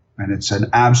Leolo, and it's an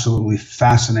absolutely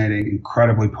fascinating,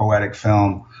 incredibly poetic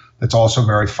film that's also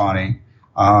very funny.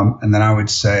 And then I would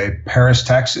say Paris,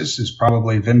 Texas is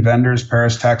probably Wim Wenders'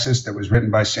 Paris, Texas, that was written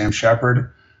by Sam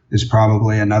Shepard, is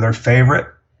probably another favorite.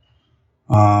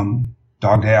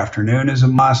 Dog Day Afternoon is a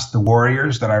must. The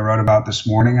Warriors that I wrote about this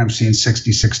morning, I've seen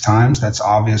 66 times. That's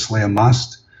obviously a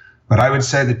must. But I would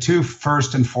say the two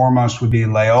first and foremost would be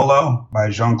Leolo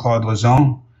by Jean-Claude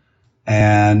Lauzon.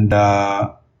 And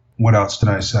what else did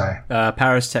I say?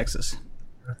 Paris, Texas.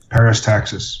 Paris,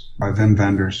 Texas by Wim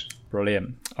Wenders.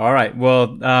 Brilliant. All right.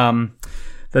 Well,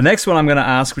 the next one I'm going to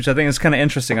ask, which I think is kind of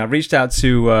interesting. I reached out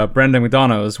to Brendan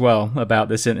McDonough as well about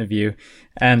this interview,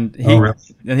 and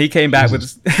he came back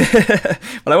with.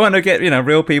 Well, I want to get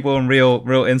real people and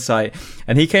real insight,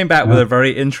 and he came back with a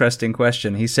very interesting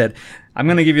question. He said, "I'm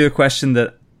going to give you a question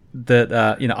that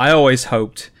I always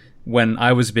hoped when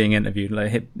I was being interviewed,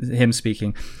 like him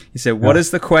speaking." He said, "What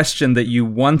is the question that you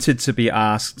wanted to be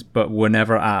asked but were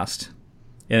never asked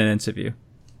in an interview?"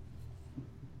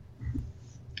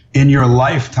 In your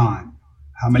lifetime,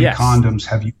 how many condoms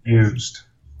have you used?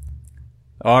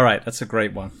 All right, that's a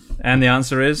great one. And the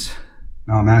answer is?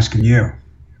 No, I'm asking you.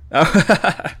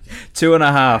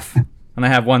 2.5. And I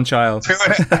have one child.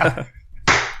 2.5.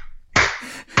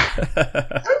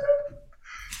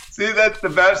 See, that's the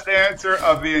best answer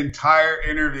of the entire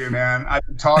interview, man. I've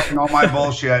been talking all my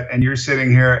bullshit, and you're sitting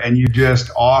here, and you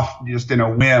just in a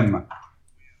whim.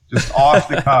 Just off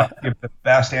the cuff, give the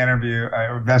best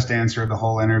answer of the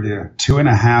whole interview.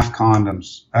 2.5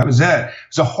 condoms. That was it.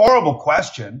 It's a horrible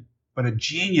question, but a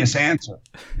genius answer.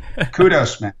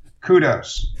 Kudos, man.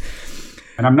 Kudos.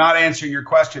 And I'm not answering your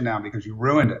question now because you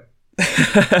ruined it.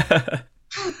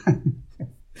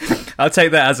 I'll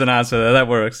take that as an answer, though. That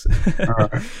works. All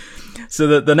right.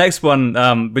 So the next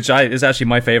one, which is actually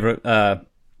my favorite,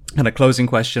 kind of closing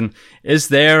question: is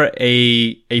there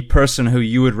a person who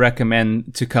you would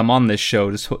recommend to come on this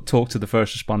show to talk to the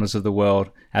first responders of the world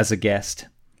as a guest?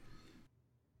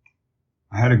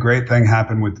 I had a great thing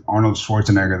happen with Arnold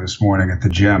Schwarzenegger this morning at the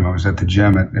gym. I was at the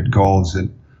gym at Gold's at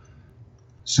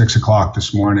 6:00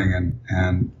 this morning,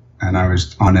 and I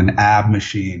was on an ab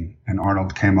machine, and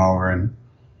Arnold came over and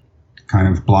kind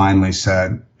of blindly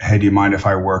said, "Hey, do you mind if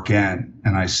I work in?"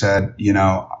 And I said,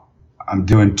 I'm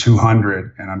doing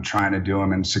 200 and I'm trying to do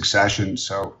them in succession.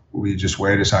 So will you just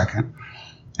wait a second?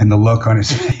 And the look on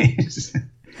his face.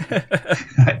 And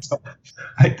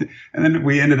then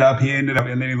he ended up,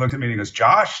 and then he looked at me and he goes,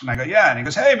 "Josh?" And I go, "Yeah." And he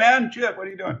goes, "Hey man, shit, what are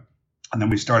you doing?" And then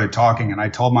we started talking, and I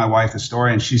told my wife the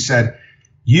story, and she said,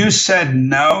 You said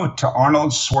no to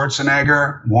Arnold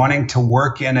Schwarzenegger wanting to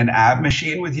work in an ab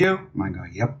machine with you? I go,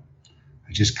 yep.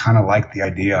 I just kind of like the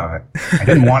idea of it. I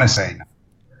didn't want to say no,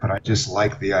 but I just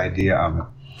like the idea of it.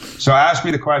 So ask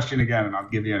me the question again, and I'll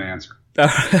give you an answer.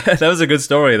 That was a good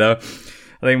story, though.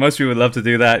 I think most people would love to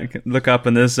do that. You can look up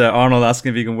and there's Arnold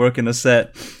asking if he can work in a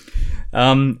set.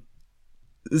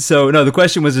 So no, the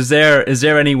question was: is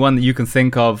there anyone that you can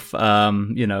think of,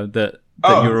 that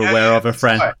you're aware of, a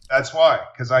friend? That's why,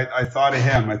 because I thought of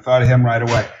him. I thought of him right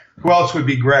away. Who else would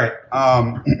be great?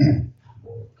 God,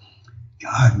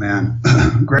 man,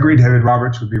 Gregory David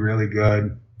Roberts would be really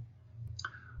good.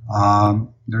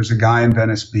 There's a guy in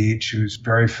Venice Beach who's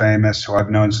very famous, who I've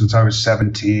known since I was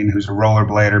 17, who's a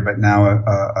rollerblader, but now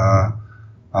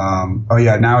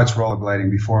now it's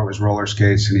rollerblading. Before it was roller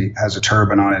skates, and he has a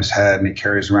turban on his head, and he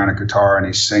carries around a guitar, and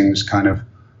he sings kind of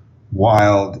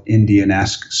wild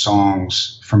Indian-esque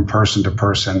songs from person to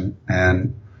person,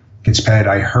 and gets paid.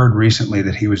 I heard recently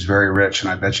that he was very rich,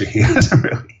 and I bet you he has a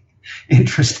really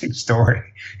interesting story.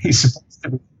 He's supposed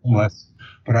to be homeless,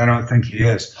 but I don't think he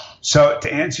is. So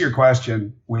to answer your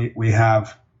question, we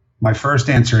have, my first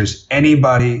answer is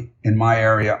anybody in my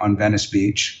area on Venice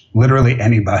Beach, literally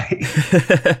anybody,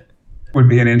 would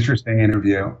be an interesting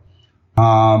interview.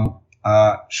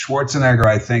 Schwarzenegger,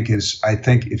 I think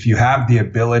if you have the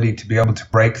ability to be able to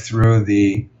break through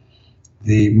the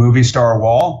movie star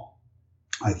wall,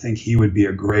 I think he would be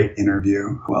a great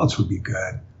interview. Who else would be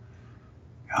good?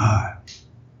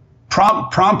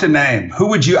 Prompt a name. Who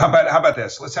would you? How about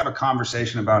this? Let's have a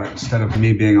conversation about it instead of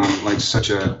me being on like such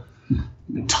a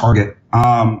target.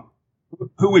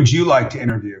 Who would you like to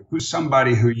interview? Who's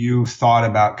somebody who you've thought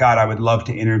about? God, I would love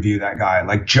to interview that guy.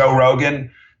 Like Joe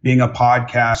Rogan, being a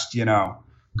podcast,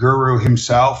 guru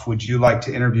himself. Would you like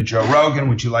to interview Joe Rogan?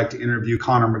 Would you like to interview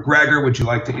Conor McGregor? Would you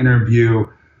like to interview,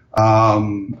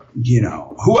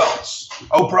 who else?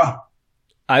 Oprah?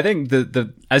 I think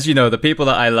as you know, the people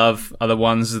that I love are the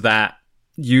ones that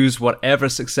use whatever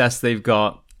success they've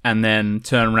got and then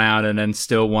turn around and then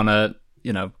still want to,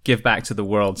 give back to the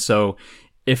world. So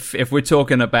if we're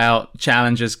talking about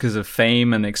challenges because of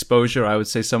fame and exposure, I would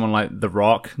say someone like The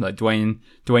Rock, like Dwayne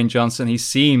Johnson. He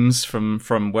seems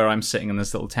from where I'm sitting in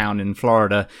this little town in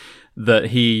Florida that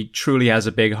he truly has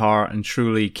a big heart and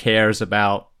truly cares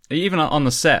about, even on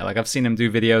the set. Like I've seen him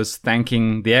do videos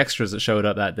thanking the extras that showed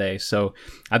up that day. So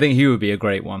I think he would be a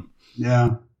great one.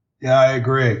 Yeah, I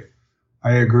agree.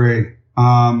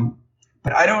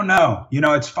 But I don't know.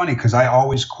 It's funny because I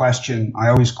always question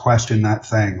that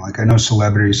thing. Like I know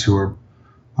celebrities who are,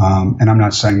 and I'm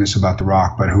not saying this about The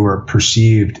Rock, but who are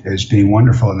perceived as being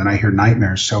wonderful, and then I hear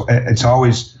nightmares. So it's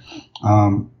always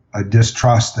a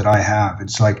distrust that I have.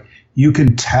 It's like you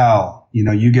can tell.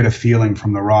 You get a feeling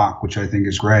from The Rock, which I think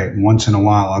is great. And once in a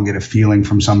while, I'll get a feeling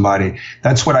from somebody.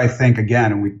 That's what I think,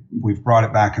 again, and we've brought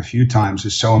it back a few times,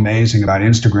 is so amazing about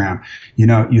Instagram.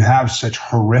 You have such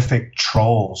horrific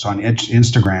trolls on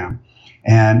Instagram.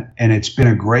 And it's been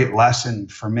a great lesson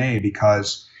for me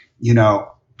because,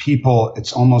 people,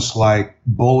 it's almost like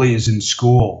bullies in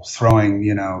school throwing,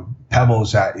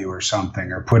 pebbles at you or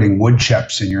something, or putting wood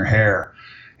chips in your hair.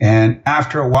 And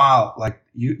after a while, like,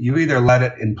 you either let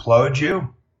it implode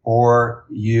you or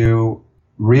you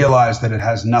realize that it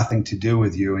has nothing to do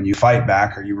with you and you fight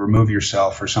back or you remove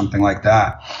yourself or something like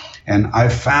that. And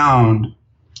I've found,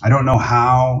 I don't know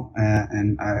how,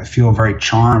 and I feel very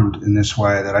charmed in this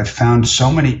way, that I've found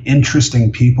so many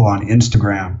interesting people on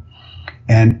Instagram,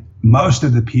 and most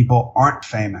of the people aren't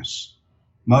famous.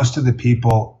 Most of the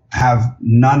people have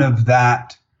none of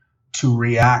that to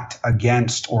react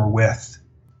against or with.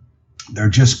 They're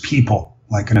just people.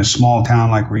 Like in a small town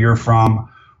like where you're from,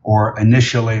 or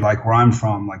initially like where I'm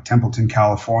from, like Templeton,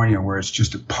 California, where it's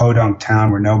just a podunk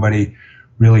town where nobody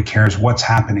really cares what's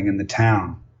happening in the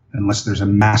town unless there's a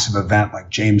massive event like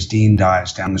James Dean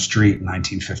dies down the street in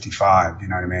 1955, you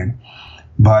know what I mean?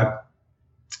 But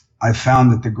I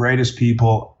found that the greatest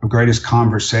people, the greatest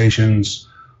conversations,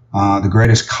 the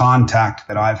greatest contact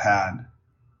that I've had,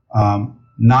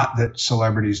 not that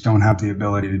celebrities don't have the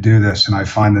ability to do this. And I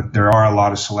find that there are a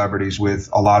lot of celebrities with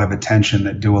a lot of attention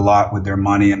that do a lot with their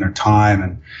money and their time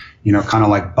and, kind of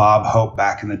like Bob Hope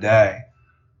back in the day.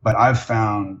 But I've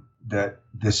found that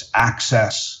this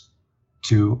access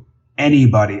to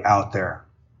anybody out there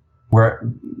where,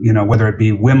 whether it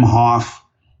be Wim Hof,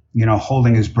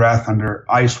 holding his breath under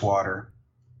ice water,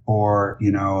 or,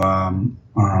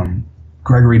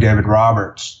 Gregory David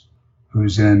Roberts,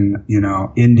 who's in,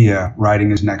 India writing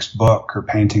his next book or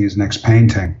painting his next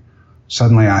painting.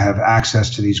 Suddenly I have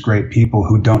access to these great people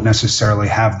who don't necessarily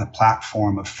have the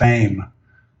platform of fame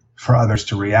for others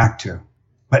to react to.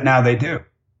 But now they do,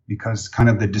 because kind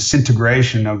of the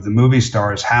disintegration of the movie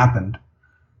stars happened,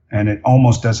 and it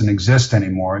almost doesn't exist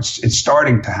anymore. It's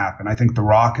starting to happen. I think The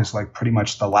Rock is like pretty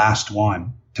much the last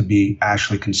one to be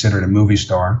actually considered a movie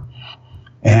star.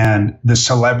 And the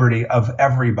celebrity of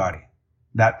everybody,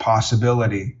 that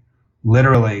possibility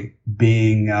literally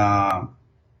being at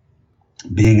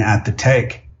the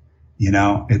take.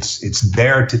 It's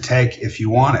there to take if you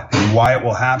want it. And why it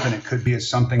will happen, it could be as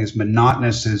something as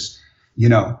monotonous as,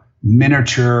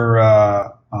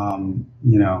 miniature,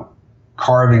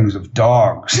 carvings of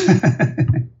dogs.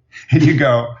 And you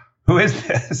go, who is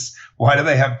this? Why do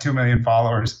they have 2 million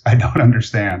followers? I don't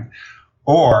understand.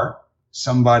 Or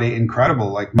somebody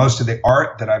incredible. Like most of the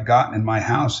art that I've gotten in my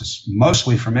house is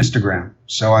mostly from Instagram.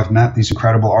 So I've met these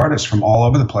incredible artists from all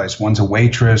over the place. One's a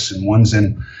waitress and one's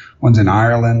in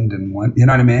Ireland and one, you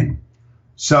know what I mean?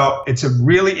 So it's a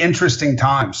really interesting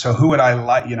time. So who would I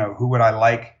like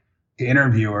to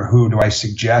interview, or who do I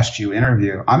suggest you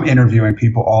interview? I'm interviewing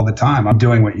people all the time. I'm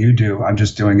doing what you do. I'm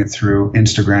just doing it through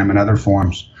Instagram and other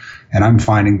forms. And I'm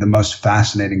finding the most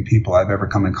fascinating people I've ever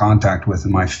come in contact with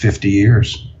in my 50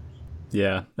 years.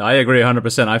 Yeah, I agree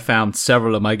 100%. I found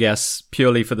several of my guests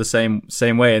purely for the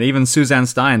same way. And even Suzanne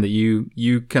Stein that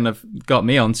you kind of got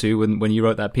me onto when you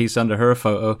wrote that piece under her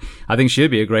photo, I think she'd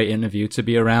be a great interview to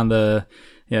be around the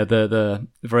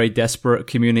very desperate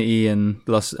community in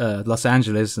Los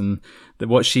Angeles, and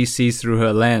what she sees through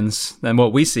her lens, and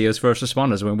what we see as first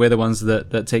responders when we're the ones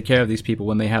that take care of these people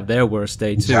when they have their worst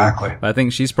day too. Exactly. But I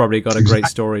think she's probably got a great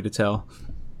story to tell.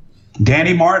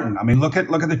 Danny Martin. I mean, look at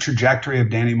the trajectory of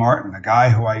Danny Martin, a guy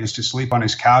who I used to sleep on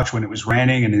his couch when it was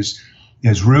raining, and his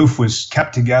roof was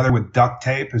kept together with duct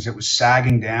tape as it was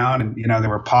sagging down, and there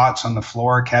were pots on the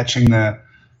floor catching the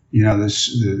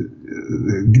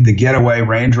getaway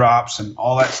raindrops and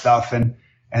all that stuff, and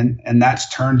that's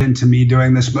turned into me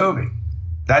doing this movie.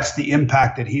 That's the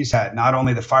impact that he's had. Not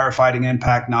only the firefighting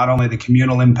impact, not only the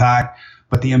communal impact,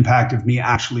 but the impact of me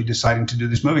actually deciding to do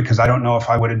this movie, because I don't know if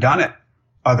I would have done it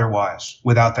otherwise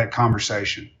without that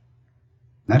conversation.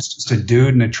 That's just a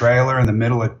dude in a trailer in the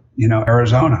middle of,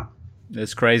 Arizona.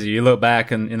 It's crazy. You look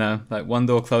back and, like one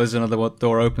door closes, another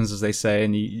door opens, as they say.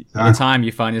 And at the time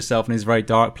you find yourself in these very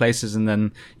dark places. And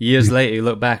then years later, you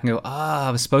look back and go,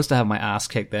 I was supposed to have my ass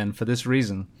kicked then for this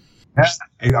reason. Yeah,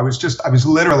 I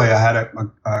had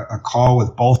a call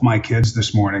with both my kids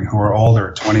this morning who are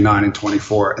older, 29 and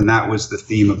 24. And that was the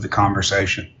theme of the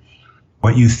conversation.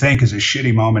 What you think is a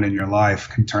shitty moment in your life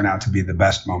can turn out to be the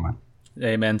best moment.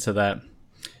 Amen to that.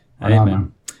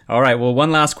 Amen. All right. Well,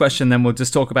 one last question, then we'll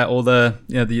just talk about all the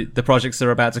projects that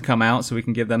are about to come out, so we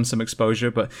can give them some exposure.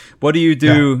 But what do you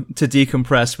do to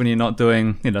decompress when you're not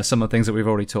doing, some of the things that we've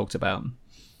already talked about?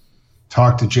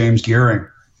 Talk to James Gearing.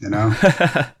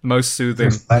 Most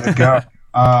soothing. Just let it go.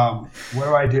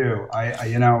 What do?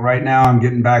 Right now I'm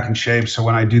getting back in shape. So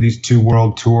when I do these 2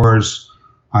 world tours,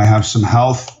 I have some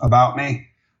health about me.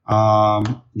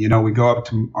 We go up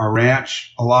to our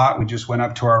ranch a lot. We just went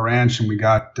up to our ranch and we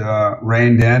got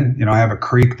rained in. I have a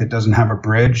creek that doesn't have a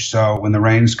bridge. So when the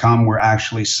rains come, we're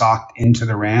actually socked into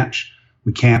the ranch.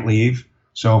 We can't leave.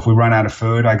 So if we run out of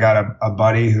food, I got a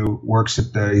buddy who works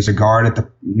he's a guard at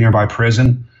the nearby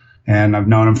prison. And I've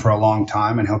known him for a long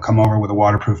time. And he'll come over with a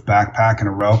waterproof backpack and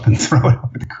a rope and throw it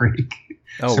over the creek.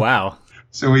 Oh, wow.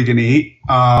 So we can eat,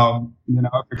 if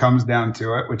it comes down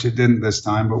to it, which it didn't this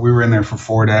time, but we were in there for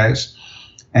 4 days.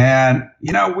 And,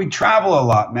 we travel a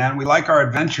lot, man. We like our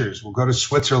adventures. We'll go to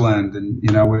Switzerland, and,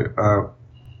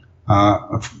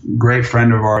 a great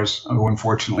friend of ours, who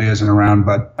unfortunately isn't around,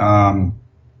 but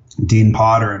Dean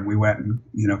Potter, and we went and,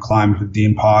 climbed with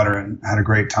Dean Potter and had a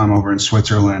great time over in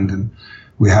Switzerland. And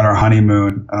we had our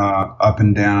honeymoon up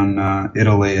and down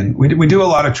Italy. And we do a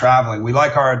lot of traveling. We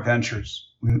like our adventures.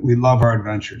 We love our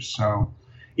adventures. So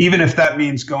even if that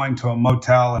means going to a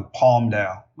motel in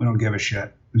Palmdale, we don't give a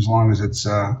shit, as long as it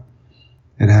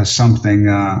has something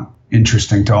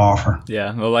interesting to offer.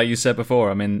 Yeah. Well, like you said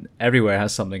before, I mean, everywhere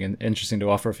has something interesting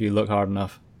to offer if you look hard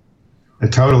enough.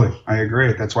 Totally. I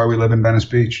agree. That's why we live in Venice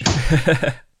Beach.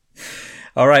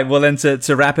 All right. Well, then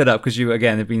to wrap it up, because you,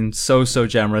 again, have been so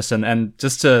generous. And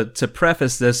just to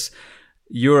preface this,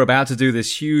 you're about to do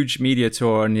this huge media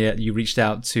tour, and yet you reached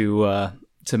out to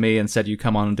me and said you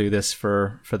come on and do this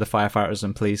for the firefighters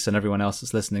and police and everyone else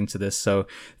that's listening to this. So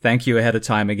thank you ahead of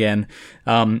time again.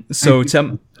 So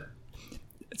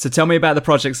tell me about the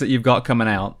projects that you've got coming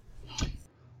out.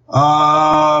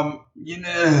 I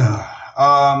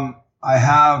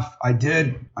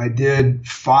did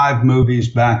 5 movies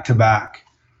back to back,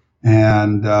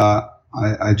 and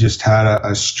I just had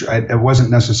it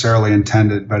wasn't necessarily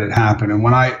intended, but it happened. And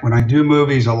when I do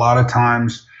movies, a lot of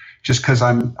times just because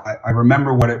I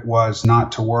remember what it was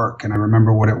not to work, and I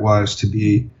remember what it was to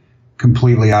be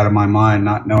completely out of my mind,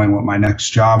 not knowing what my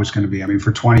next job was going to be. I mean,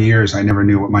 for 20 years, I never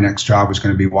knew what my next job was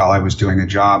going to be while I was doing a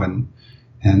job, and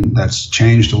that's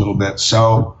changed a little bit.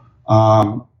 So,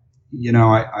 I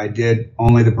did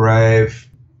Only the Brave,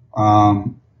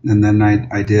 and then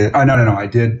I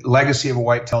did Legacy of a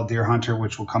White-tailed Deer Hunter,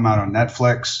 which will come out on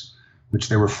Netflix, which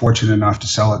they were fortunate enough to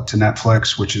sell it to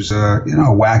Netflix, which is a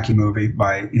wacky movie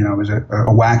it was a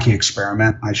wacky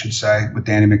experiment, I should say, with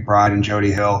Danny McBride and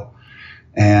Jody Hill.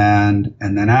 And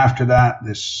then after that,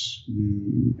 this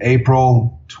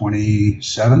April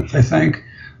 27th, I think,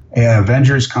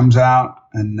 Avengers comes out,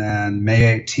 and then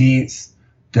May 18th,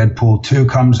 Deadpool 2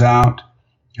 comes out,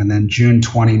 and then June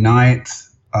 29th,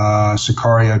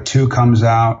 Sicario 2 comes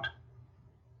out,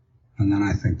 and then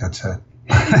I think that's it.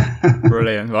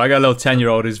 Brilliant. Well, I got a little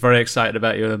 10-year-old who's very excited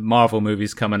about your Marvel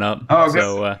movies coming up. Oh,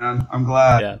 good. I'm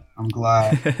glad. Yeah. I'm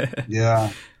glad.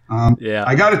 Yeah. Yeah.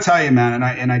 I got to tell you, man,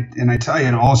 and I tell you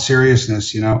in all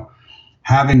seriousness,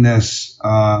 having this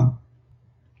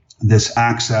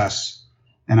access,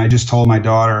 and I just told my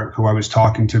daughter, who I was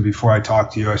talking to before I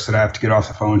talked to you, I said, I have to get off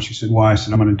the phone. She said, why? I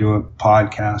said, I'm going to do a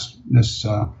podcast,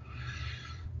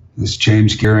 this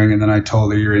James Gearing. And then I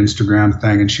told her your Instagram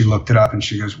thing, and she looked it up and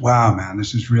she goes, wow, man,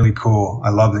 this is really cool. I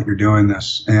love that you're doing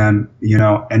this. And,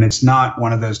 and it's not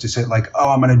one of those to say like,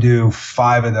 oh, I'm going to do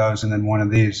 5 of those and then one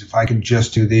of these. If I could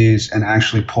just do these and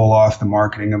actually pull off the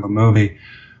marketing of a movie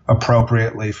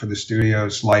appropriately for the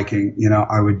studio's liking,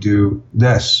 I would do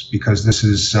this, because this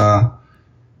is,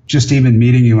 just even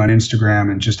meeting you on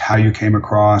Instagram and just how you came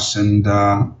across and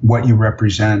what you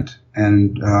represent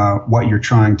and what you're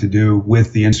trying to do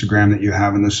with the Instagram that you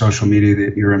have and the social media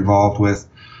that you're involved with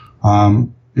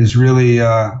is really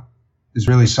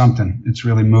something. It's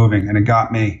really moving, and it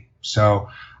got me. So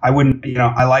I wouldn't,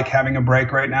 I like having a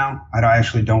break right now. I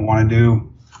actually don't want to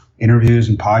do interviews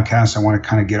and podcasts. I want to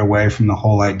kind of get away from the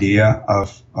whole idea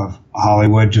of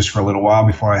Hollywood just for a little while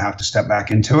before I have to step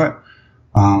back into it.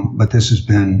 But this has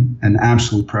been an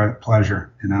absolute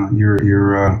pleasure.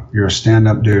 You're a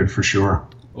stand-up dude for sure.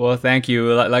 Well, thank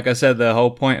you. Like I said, the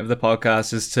whole point of the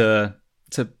podcast is to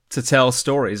tell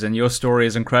stories, and your story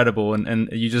is incredible. And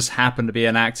you just happen to be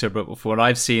an actor, but for what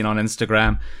I've seen on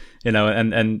Instagram,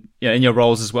 and in your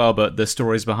roles as well, but the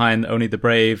stories behind Only the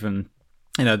Brave, and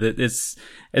it's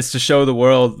to show the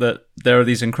world that there are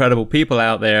these incredible people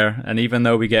out there. And even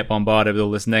though we get bombarded with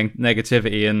all this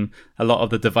negativity and a lot of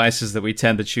the devices that we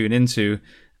tend to tune into,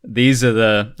 these are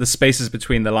the spaces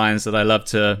between the lines that I love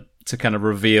to kind of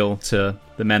reveal to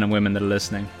the men and women that are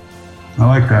listening. I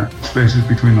like that. Spaces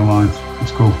between the lines.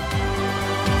 It's cool.